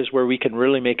identify areas where we can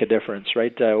really make a difference,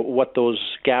 right? What those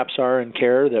gaps are in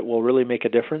care that will really make a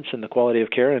difference in the quality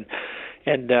of care, and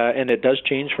it does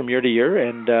change from year to year,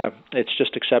 and it's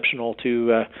just exceptional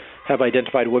to have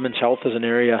identified women's health as an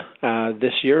area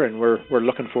this year, and we're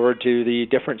looking forward to the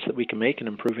difference that we can make in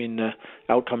improving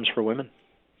outcomes for women.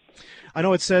 I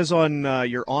know it says on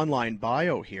your online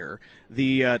bio here,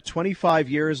 the 25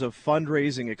 years of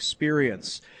fundraising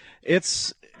experience.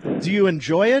 Do you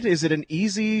enjoy it? Is it an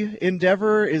easy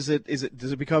endeavor? Does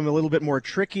it become a little bit more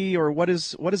tricky, or what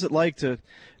is it like to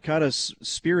kind of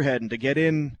spearhead and to get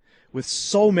in with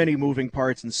so many moving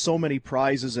parts and so many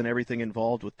prizes and everything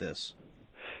involved with this?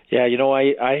 Yeah,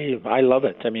 I love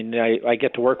it. I mean, I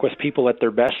get to work with people at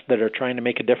their best that are trying to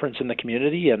make a difference in the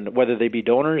community, and whether they be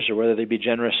donors or whether they be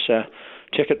generous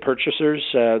ticket purchasers,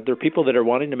 they're people that are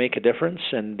wanting to make a difference,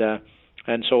 and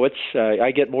so it's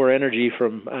I get more energy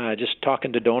from just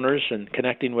talking to donors and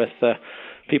connecting with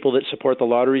people that support the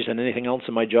lotteries than anything else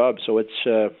in my job. So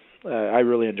it's I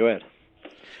really enjoy it.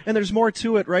 And there's more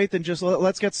to it, right, than just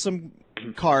let's get some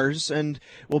cars and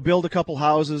we'll build a couple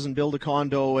houses and build a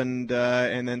condo and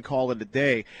then call it a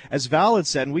day. As Val had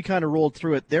said, and we kind of rolled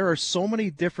through it, there are so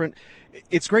many different.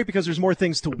 It's great because there's more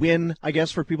things to win, I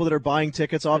guess, for people that are buying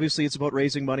tickets. Obviously, it's about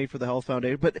raising money for the Health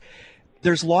Foundation, but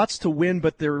there's lots to win,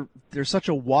 but there's such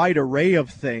a wide array of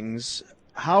things.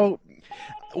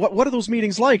 What are those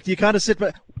meetings like? Do you kind of sit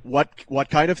back? What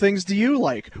kind of things do you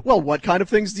like? Well, what kind of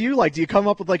things do you like? Do you come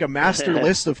up with like a master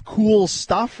list of cool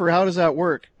stuff, or how does that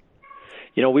work?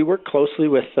 We work closely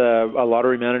with a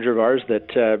lottery manager of ours that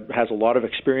has a lot of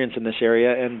experience in this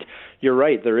area, and you're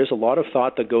right, there is a lot of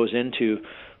thought that goes into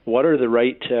what are the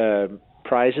right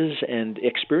prizes and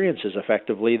experiences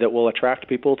effectively that will attract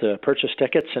people to purchase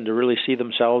tickets and to really see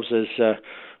themselves as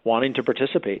wanting to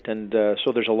participate. And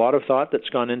so there's a lot of thought that's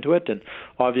gone into it, and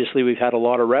obviously we've had a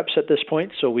lot of reps at this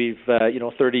point, so we've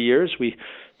 30 years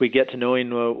we get to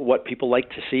knowing what people like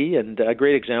to see. And a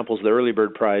great example is the early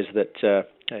bird prize that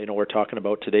we're talking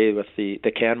about today with the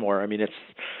Canmore. I mean, it's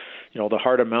the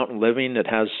heart of mountain living. It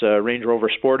has Range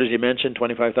Rover Sport, as you mentioned,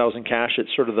 $25,000 cash.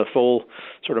 It's sort of the full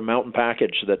sort of mountain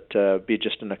package that be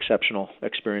just an exceptional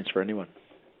experience for anyone.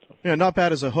 So. Yeah, not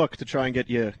bad as a hook to try and get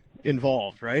you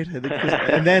involved, right?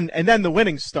 and then the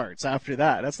winning starts after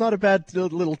that. That's not a bad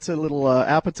little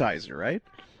appetizer, right?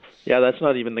 Yeah, that's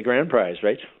not even the grand prize,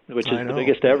 right? Which is the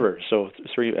biggest ever. So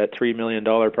 $3 million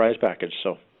prize package.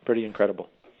 So pretty incredible.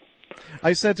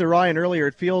 I said to Ryan earlier,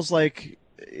 it feels like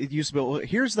it used to be, well,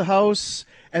 here's the house,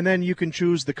 and then you can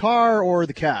choose the car or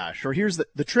the cash, or here's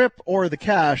the trip or the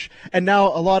cash, and now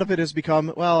a lot of it has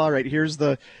become, well, all right, here's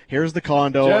the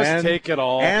condo, just take it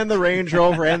all, and the Range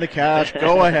Rover and the cash.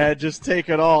 Go ahead, just take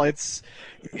it all. It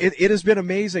has been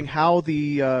amazing how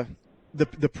the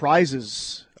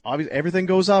prizes, obviously everything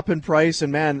goes up in price,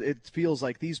 and man, it feels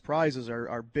like these prizes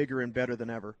are bigger and better than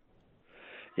ever.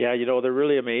 Yeah, they're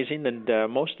really amazing,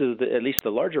 and most of at least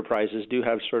the larger prizes do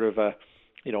have sort of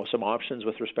some options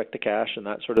with respect to cash and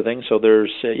that sort of thing. So they're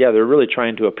really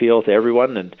trying to appeal to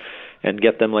everyone and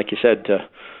get them, like you said, to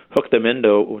hook them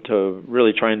into to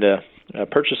really trying to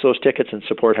purchase those tickets and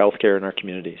support healthcare in our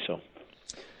community. So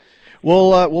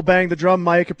we'll bang the drum,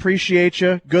 Mike. Appreciate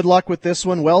you. Good luck with this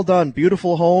one. Well done.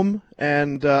 Beautiful home.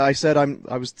 And I said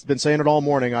I've been saying it all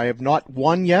morning. I have not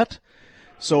won yet.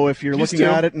 So if you're looking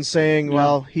at it and saying,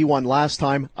 well, he won last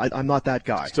time, I'm not that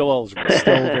guy. Still eligible.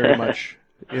 Still very much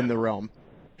in the realm.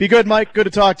 Be good, Mike. Good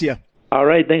to talk to you. All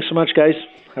right. Thanks so much, guys.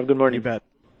 Have a good morning. You bet.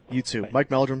 You too. Bye.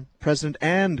 Mike Meldrum, President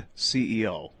and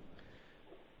CEO.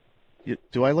 You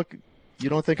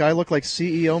don't think I look like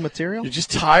CEO material? You're just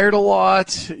tired a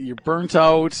lot. You're burnt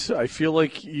out. I feel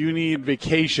like you need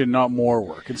vacation, not more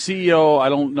work. And CEO, I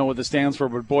don't know what this stands for,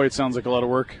 but boy, it sounds like a lot of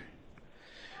work.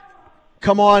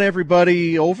 Come on,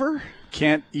 everybody, over.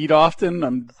 Can't eat often.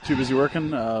 I'm too busy working.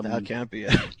 That can't be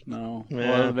it. No. Yeah.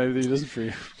 Well, maybe it isn't for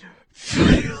you.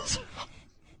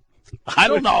 I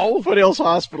don't know. Foothills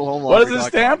Hospital Home What does it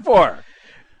stand for?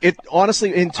 It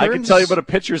honestly, in terms, I can tell you about a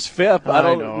pitcher's FIP. I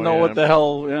don't know what the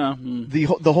hell. Yeah.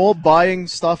 The whole buying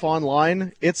stuff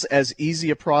online, it's as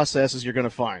easy a process as you're going to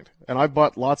find. And I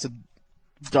bought lots of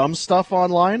dumb stuff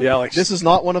online. Yeah, like this is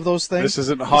not one of those things. This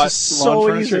isn't hot lawn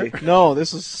furniture. Easy. No,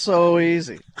 this is so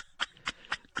easy.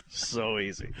 So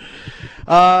easy.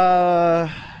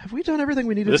 Have we done everything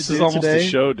we needed to do today? This is almost a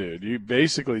show, dude. You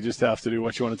basically just have to do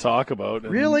what you want to talk about.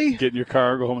 And Really? Get in your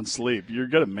car, go home and sleep. You're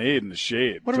got it made in the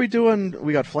shade. What are we doing?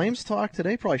 We got Flames talk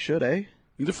today? Probably should, eh?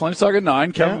 The Flames talk at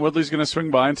 9. Kevin Yeah. Woodley's going to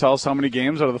swing by and tell us how many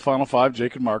games out of the final 5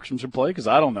 Jacob Markstrom should play, because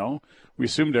I don't know. We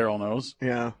assume Daryl knows.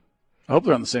 Yeah. I hope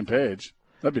they're on the same page.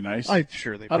 That'd be nice. I'm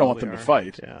sure they I don't want probably them to are.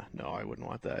 fight. Yeah. No, I wouldn't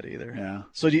want that either. Yeah.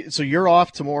 So you're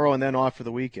off tomorrow and then off for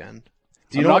the weekend.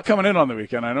 Do you I'm know not coming in on the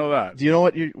weekend. I know that. Do you know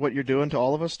what you're doing to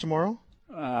all of us tomorrow?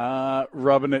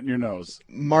 Rubbing it in your nose.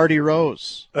 Marty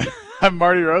Rose. I'm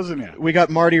Marty Rosen yet. We got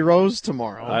Marty Rose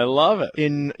tomorrow. I love it.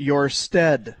 In your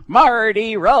stead.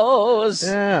 Marty Rose.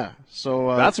 Yeah.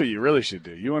 So That's what you really should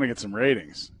do. You want to get some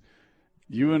ratings.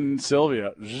 You and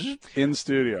Sylvia in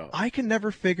studio. I can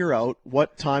never figure out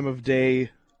what time of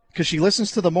day, because she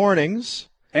listens to the mornings.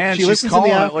 And she she's listens in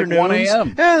calling the at like afternoons. 1 a.m.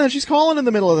 And then she's calling in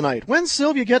the middle of the night. When's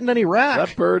Sylvia getting any rack?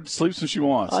 That bird sleeps when she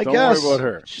wants. I Don't guess. worry about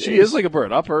her. Jeez. She is like a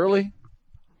bird. Up early.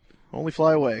 Only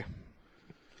fly away.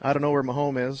 I don't know where my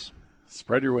home is.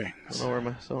 Spread your I wings. don't know where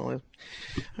my soul is.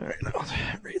 All right, now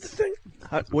read the thing.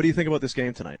 What do you think about this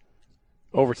game tonight?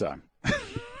 Overtime.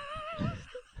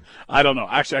 I don't know.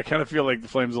 Actually, I kind of feel like the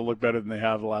Flames will look better than they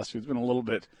have the last few. It's been a little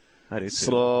bit I do too.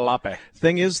 sloppy.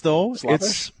 Thing is, though,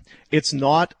 Sloppish? it's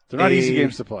not They're not a- easy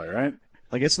games to play, right?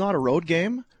 Like, it's not a road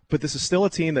game, but this is still a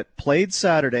team that played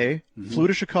Saturday, flew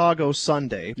to Chicago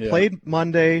Sunday, Yeah. played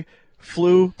Monday,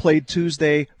 played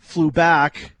Tuesday, flew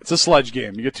back. It's a sludge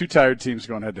game. You get two tired teams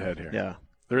going head to head here. Yeah.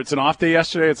 It's an off day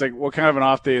yesterday. It's like, what kind of an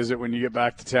off day is it when you get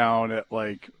back to town at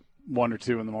like 1 or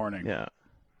 2 in the morning?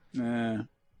 Yeah.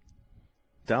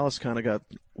 Dallas kind of got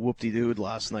whoop-de-dooed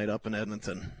last night up in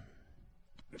Edmonton.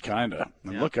 Kind of.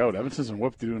 And look out. Edmonton's been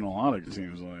whooped doing a lot of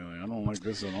teams lately. I don't like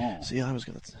this at all. See, I was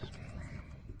going to...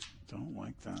 Don't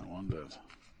like that one bit.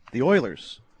 The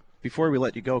Oilers, before we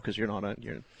let you go, because you're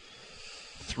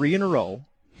 3 in a row,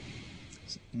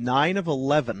 9 of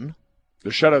 11.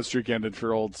 The shutout streak ended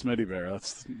for old Smitty Bear.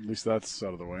 At least that's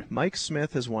out of the way. Mike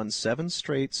Smith has won 7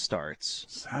 straight starts.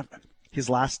 7. His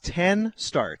last 10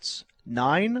 starts,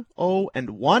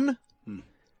 9-0-1,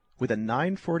 with a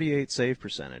 .948 save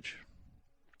percentage.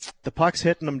 The puck's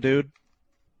hitting him, dude.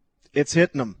 It's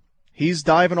hitting him. He's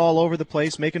diving all over the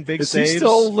place, making big saves. Is he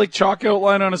still like chalk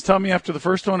outline on his tummy after the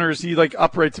first one, or is he like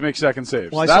upright to make second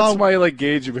saves? Well, That's why I like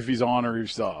gauge if he's on or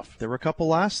he's off. There were a couple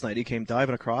last night. He came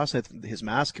diving across. His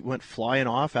mask went flying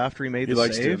off after he made the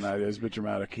likes save. doing that. He's a bit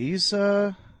dramatic. He's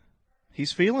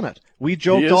feeling it. We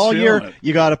joked is all year, feeling it.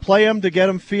 you got to play him to get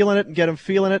him feeling it and get him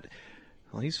feeling it.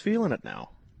 Well, he's feeling it now.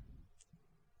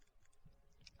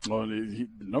 Well,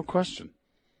 no question.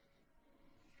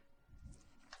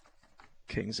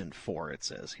 Kings in 4, it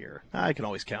says here. I can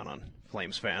always count on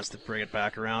Flames fans to bring it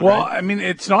back around. Well, right? I mean,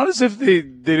 it's not as if they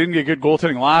didn't get good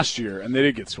goaltending last year and they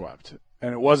did get swept.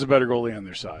 And it was a better goalie on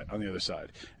the other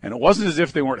side. And it wasn't as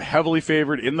if they weren't heavily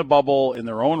favored in the bubble in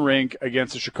their own rink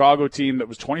against a Chicago team that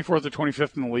was 24th or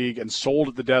 25th in the league and sold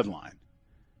at the deadline.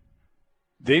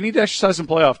 They need to exercise some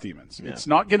playoff demons. Yeah. It's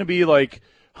not going to be like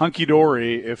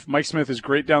hunky-dory if Mike Smith is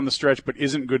great down the stretch but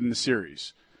isn't good in the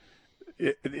series.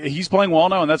 He's playing well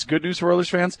now, and that's good news for Oilers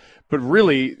fans. But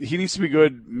really, he needs to be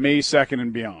good May 2nd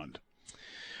and beyond.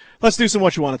 Let's do some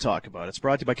What You Want to Talk About. It's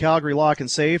brought to you by Calgary Lock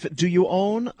and Safe. Do you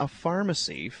own a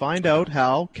pharmacy? Find out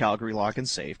how Calgary Lock and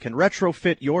Safe can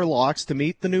retrofit your locks to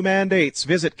meet the new mandates.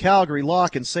 Visit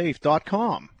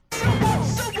CalgaryLockandSafe.com.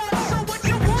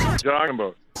 Talking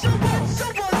about.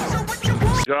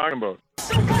 Talking about.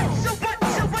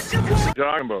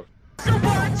 Talking about.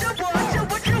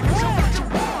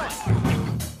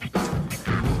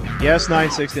 Yes,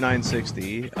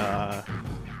 960.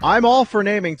 I'm all for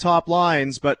naming top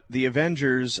lines, but the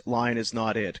Avengers line is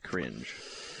not it. Cringe.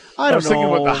 I was don't thinking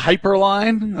know. about the hyper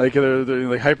line, like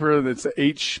the hyper. That's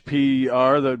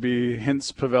HPR. That would be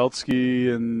Hintz,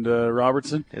 Pavelski, and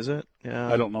Robertson. Is it?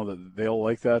 Yeah. I don't know that they'll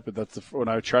like that, but that's when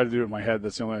I try to do it in my head.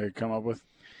 That's the only I could come up with.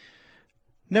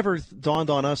 Never dawned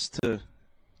on us to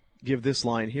give this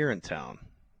line here in town.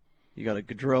 You got a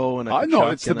Gaudreau and a I know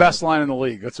Tkachuk it's the and best line in the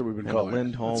league. That's what we've been and a calling it.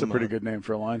 Lindholm, That's a pretty good name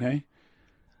for a line, hey?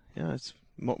 Yeah, it's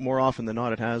more often than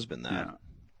not it has been that. Yeah.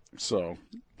 So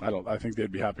I think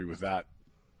they'd be happy with that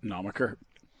nomiker.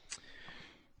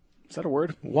 Is that a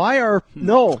word? Why are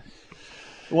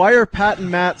Pat and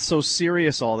Matt so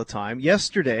serious all the time?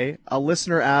 Yesterday, a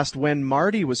listener asked when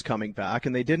Marty was coming back,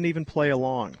 and they didn't even play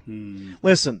along.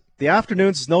 Listen, the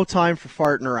afternoons is no time for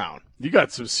farting around. You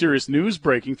got some serious news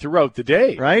breaking throughout the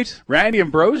day. Right? Randy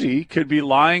Ambrosi could be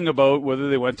lying about whether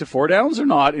they went to 4 downs or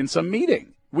not in some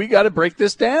meeting. We got to break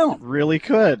this down. Really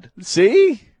could.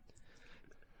 See?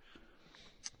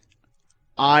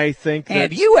 I think that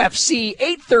And UFC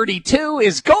 832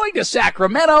 is going to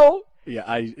Sacramento.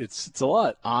 Yeah, it's a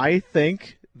lot. I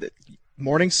think that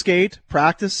morning skate,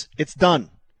 practice, it's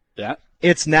done. Yeah.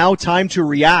 It's now time to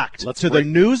react to the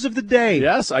news of the day.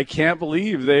 Yes, I can't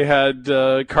believe they had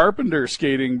Carpenter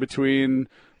skating between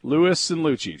Lewis and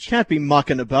Lucic. Can't be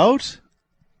mucking about,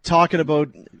 talking about,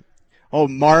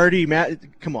 Marty,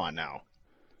 Matt. Come on now.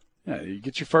 Yeah, you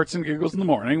get your farts and giggles in the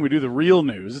morning. We do the real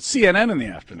news. It's CNN in the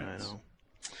afternoons.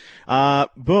 I know.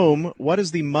 Boom. What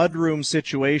is the mudroom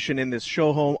situation in this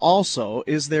show home? Also,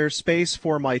 is there space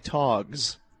for my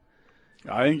togs?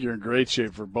 I think you're in great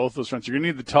shape for both those fronts. You're going to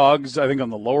need the togs, I think,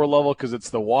 on the lower level because it's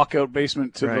the walkout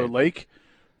basement to the lake.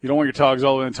 You don't want your togs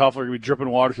all the way on top. They're going to be dripping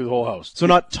water through the whole house. So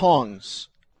not tongs.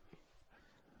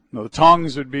 No, the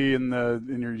tongs would be in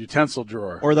your utensil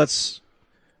drawer. Or that's...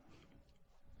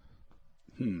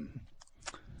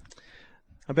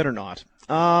 I better not.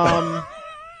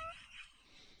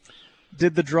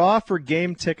 Did the draw for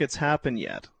game tickets happen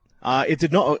yet? It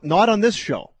did not on this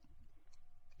show.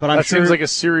 But I'm sure seems like a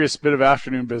serious bit of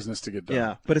afternoon business to get done.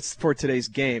 Yeah, but it's for today's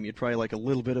game. You'd probably like a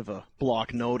little bit of a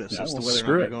block notice as to whether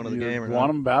or not you're going to the game or not. Want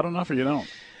them bad enough or you don't?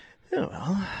 Yeah,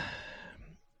 well,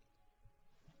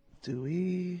 do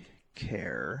we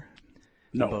care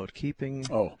about keeping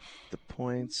the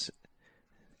points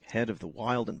ahead of the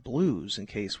Wild and Blues in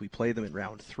case we play them in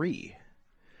round 3?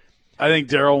 I think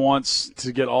Darryl wants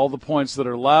to get all the points that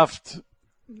are left,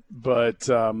 but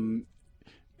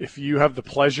if you have the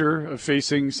pleasure of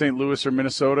facing St. Louis or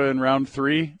Minnesota in round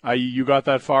 3, i.e. you got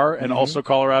that far, and also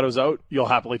Colorado's out, you'll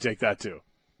happily take that too,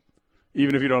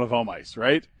 even if you don't have home ice,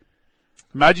 right?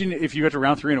 Imagine if you got to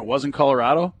round 3 and it wasn't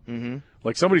Colorado.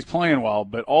 Like somebody's playing well,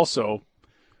 but also,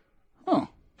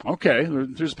 okay,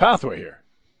 there's a pathway here.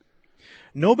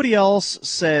 Nobody else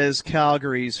says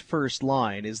Calgary's first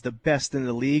line is the best in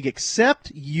the league except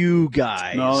you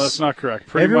guys. No, that's not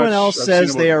correct. Everyone else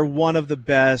says they are one of the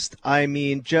best. I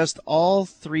mean, just all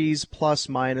threes plus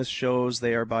minus shows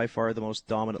they are by far the most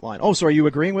dominant line. Oh, so are you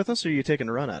agreeing with us or are you taking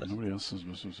a run at it? Nobody else says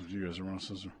you guys are wrong.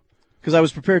 Because I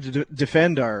was prepared to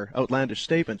defend our outlandish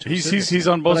statement. He's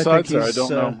on both sides there. I don't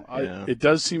know. Yeah. It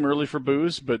does seem early for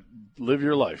booze, but live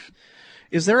your life.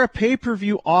 Is there a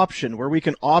pay-per-view option where we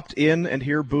can opt in and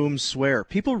hear Boom swear?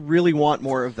 People really want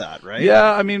more of that, right?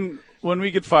 Yeah, I mean, when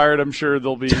we get fired, I'm sure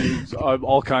there'll be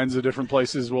all kinds of different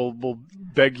places. We'll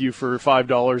beg you for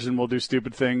 $5 and we'll do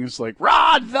stupid things like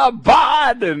Rod the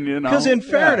Bod, and Because in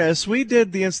fairness, we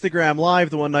did the Instagram Live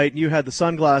the one night, and you had the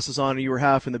sunglasses on, and you were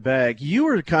half in the bag. You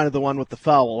were kind of the one with the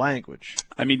foul language.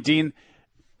 I mean, Dean,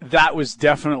 that was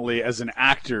definitely, as an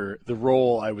actor, the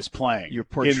role I was playing. You're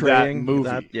portraying in that movie.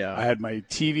 That, yeah. I had my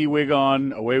TV wig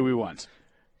on. Away we went.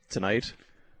 Tonight,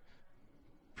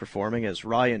 performing as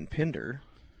Ryan Pinder.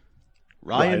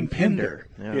 Ryan Pinder.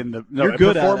 Yeah. You're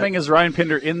good performing as Ryan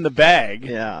Pinder in the bag,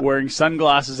 wearing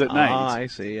sunglasses at night. Ah, I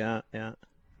see. Yeah.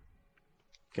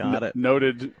 Got it.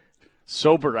 Noted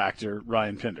sober actor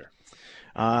Ryan Pinder.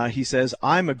 He says,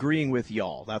 I'm agreeing with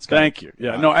y'all. That's good. Thank you.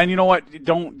 Yeah, no, and you know what?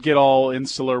 Don't get all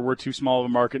insular. We're too small of a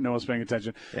market. No one's paying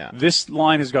attention. Yeah. This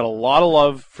line has got a lot of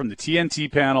love from the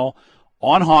TNT panel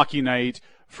on Hockey Night,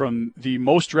 from the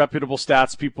most reputable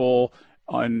stats people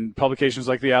on publications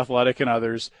like The Athletic and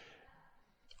others.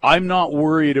 I'm not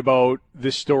worried about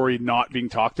this story not being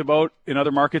talked about in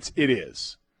other markets. It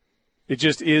is. It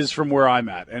just is from where I'm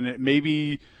at. And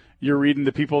maybe you're reading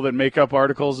the people that make up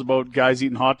articles about guys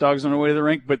eating hot dogs on their way to the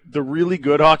rink, but the really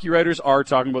good hockey writers are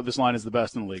talking about this line as the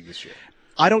best in the league this year.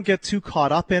 I don't get too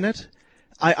caught up in it.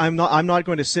 I'm not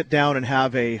going to sit down and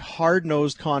have a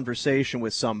hard-nosed conversation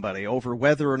with somebody over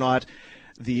whether or not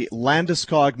the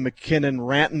Landeskog, McKinnon,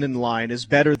 Rantanen line is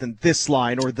better than this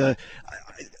line or the.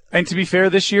 And to be fair,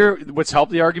 this year, what's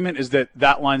helped the argument is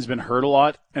that line's been hurt a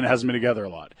lot and it hasn't been together a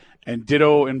lot. And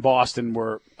ditto in Boston,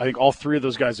 where I think all three of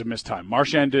those guys have missed time.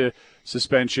 Marchand to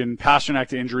suspension, Pasternak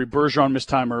to injury, Bergeron missed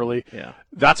time early. Yeah.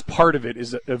 That's part of it,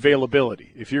 is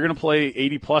availability. If you're going to play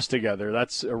 80-plus together,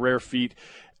 that's a rare feat.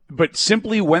 But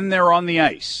simply when they're on the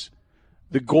ice,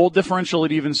 the goal differential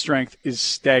at even strength is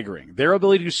staggering. Their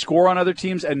ability to score on other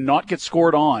teams and not get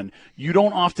scored on, you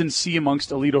don't often see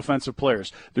amongst elite offensive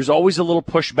players. There's always a little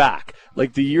pushback.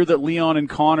 Like the year that Leon and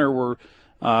Connor were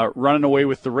running away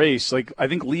with the race. Like, I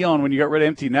think Leon, when you got rid of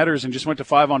empty netters and just went to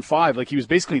 5-on-5, like he was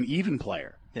basically an even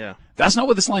player. Yeah. That's not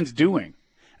what this line's doing.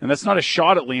 And that's not a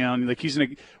shot at Leon. Like, he's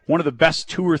one of the best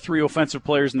 2 or 3 offensive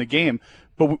players in the game.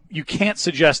 But you can't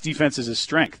suggest defense is his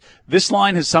strength. This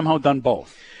line has somehow done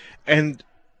both. And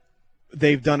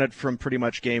they've done it from pretty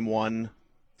much game 1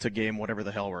 to game whatever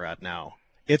the hell we're at now.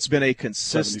 It's been a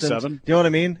consistent. 77? You know what I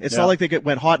mean? It's not like they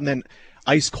went hot and then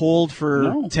ice cold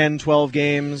for 10, 12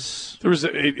 games. There was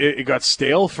it got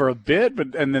stale for a bit,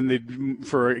 and then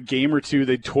for a game or two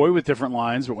they'd toy with different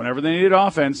lines. But whenever they needed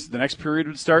offense, the next period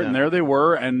would start, and there they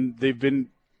were. And they've been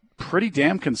pretty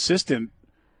damn consistent,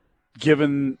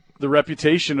 given the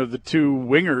reputation of the two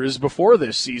wingers before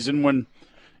this season. When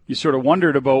you sort of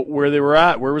wondered about where they were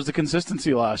at, where was the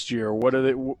consistency last year?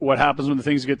 What happens when the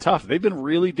things get tough? They've been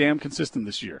really damn consistent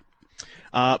this year.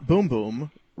 Boom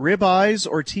boom. Ribeyes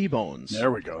or T-bones? There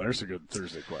we go. There's a good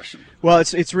Thursday question. Well,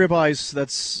 it's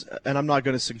ribeyes. And I'm not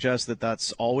going to suggest that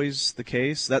that's always the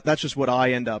case. That's just what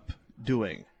I end up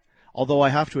doing. Although I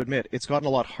have to admit, it's gotten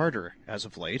a lot harder as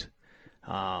of late.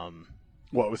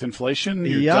 What, with inflation,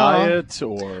 your diet,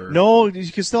 or no?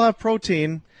 You can still have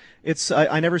protein.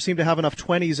 I never seem to have enough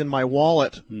 20s in my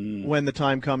wallet when the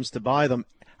time comes to buy them.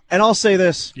 And I'll say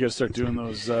this: you got to start doing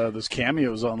those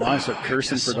cameos online. Start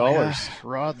cursing for dollars. Yeah.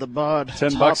 Rod the bud.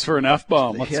 $10 for an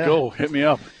F-bomb. Let's go. Hit me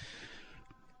up.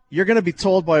 You're going to be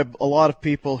told by a lot of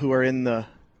people who are in the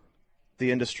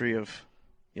industry of,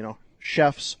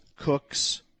 chefs,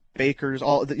 cooks, bakers,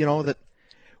 all that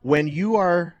when you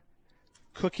are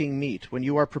cooking meat, when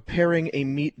you are preparing a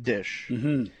meat dish,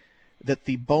 that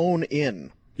the bone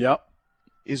in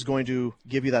is going to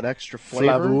give you that extra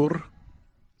flavor.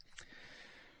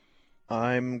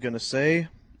 I'm going to say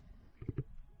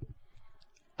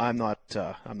I'm not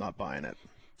buying it.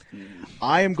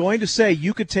 I am going to say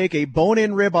you could take a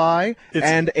bone-in ribeye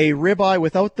and a ribeye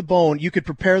without the bone. You could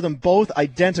prepare them both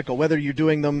identical, whether you're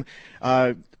doing them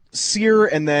sear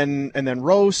and then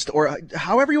roast, or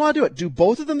however you want to do it. Do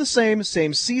both of them the same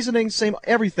seasoning, same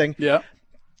everything. Yeah.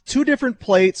 2 different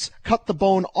plates, cut the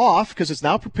bone off because it's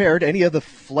now prepared. Any of the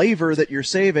flavor that you're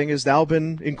saving has now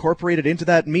been incorporated into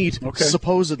that meat,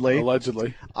 supposedly.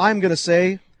 Allegedly. I'm going to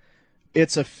say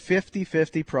it's a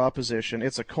 50-50 proposition.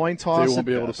 It's a coin toss. They won't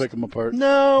be able to pick them apart.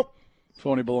 No.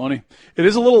 Phony baloney. It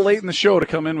is a little late in the show to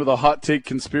come in with a hot take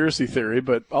conspiracy theory,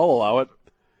 but I'll allow it.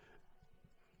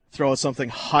 Throw out something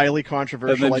highly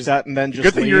controversial like that, and then just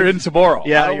good thing leave. you're in tomorrow.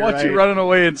 Yeah, I don't want you running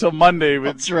away until Monday.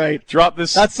 That's right. Drop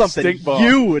this. That's something stink bomb.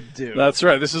 you would do. That's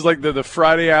right. This is like the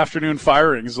Friday afternoon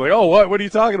firings. Like, oh, what are you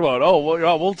talking about? Oh,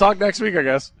 well, we'll talk next week, I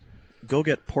guess. Go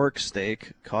get pork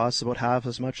steak. Costs about half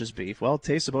as much as beef. Well, it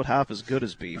tastes about half as good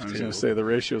as beef, I was going to say the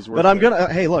ratio's worth. But I'm going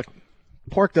to hey, look,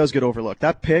 pork does get overlooked.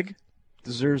 That pig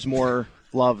deserves more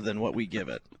love than what we give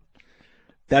it.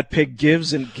 That pig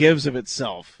gives and gives of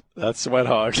itself. That's Sweat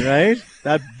Hog. Right?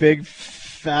 That big,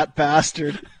 fat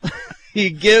bastard. He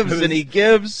gives and he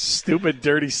gives. Stupid,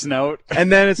 dirty snout.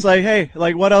 And then it's like, hey,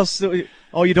 like, what else?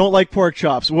 Oh, you don't like pork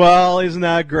chops. Well, isn't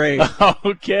that great?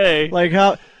 Okay. Like,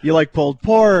 how you like pulled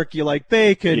pork, you like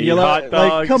bacon, you hot dogs.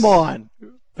 like, come on.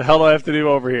 The hell do I have to do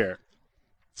over here?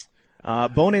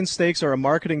 Bone-in steaks are a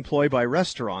marketing ploy by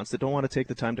restaurants that don't want to take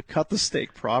the time to cut the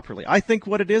steak properly. I think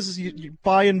what it is you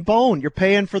buy in bone. You're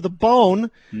paying for the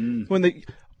bone.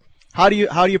 How do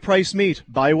you price meat?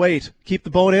 By weight. Keep the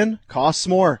bone in. Costs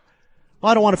more.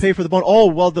 Well, I don't want to pay for the bone. Oh,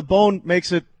 well, the bone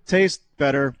makes it taste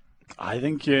better. I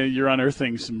think you're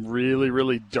unearthing some really,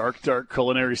 really dark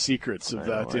culinary secrets of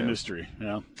that industry.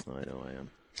 Yeah, I know I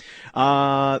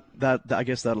am. I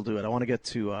guess that'll do it. I want to get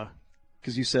to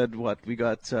because you said what we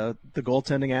got the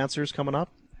goaltending answers coming up.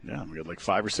 Yeah, we got like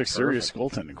 5 or 6 serious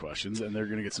goaltending questions, and they're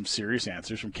going to get some serious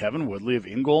answers from Kevin Woodley of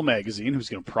In Goal Magazine, who's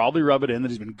going to probably rub it in that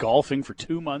he's been golfing for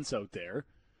 2 months out there.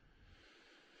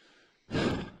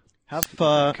 Have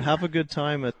a good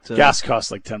time at gas costs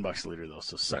like $10 a liter though,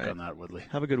 so suck on that, Woodley.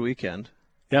 Have a good weekend.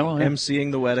 Yeah, well, emceeing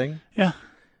the wedding. Yeah.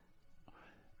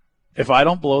 If I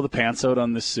don't blow the pants out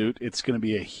on this suit, it's going to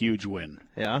be a huge win.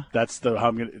 Yeah. That's how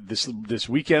I'm going to. This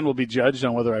weekend will be judged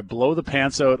on whether I blow the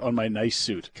pants out on my nice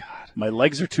suit. God, my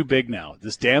legs are too big now.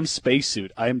 This damn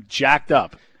spacesuit. I am jacked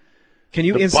up. Can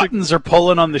you? The buttons are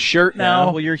pulling on the shirt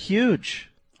now. Well, you're huge.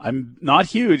 I'm not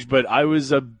huge, but I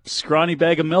was a scrawny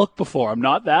bag of milk before. I'm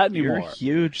not that anymore. You're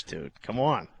huge, dude. Come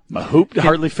on. My hoop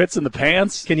hardly fits in the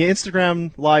pants. Can you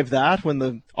Instagram live that when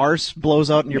the arse blows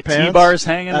out in your pants? T-bar's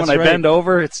hanging. That's when I bend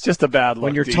over. It's just a bad look.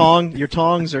 When your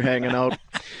tongs are hanging out.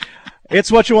 It's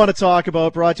what you want to talk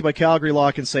about. Brought to you by Calgary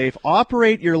Lock and Safe.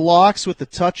 Operate your locks with the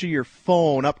touch of your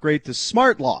phone. Upgrade to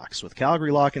smart locks with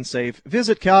Calgary Lock and Safe.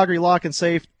 Visit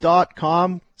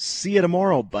CalgaryLockandSafe.com. See you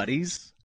tomorrow, buddies.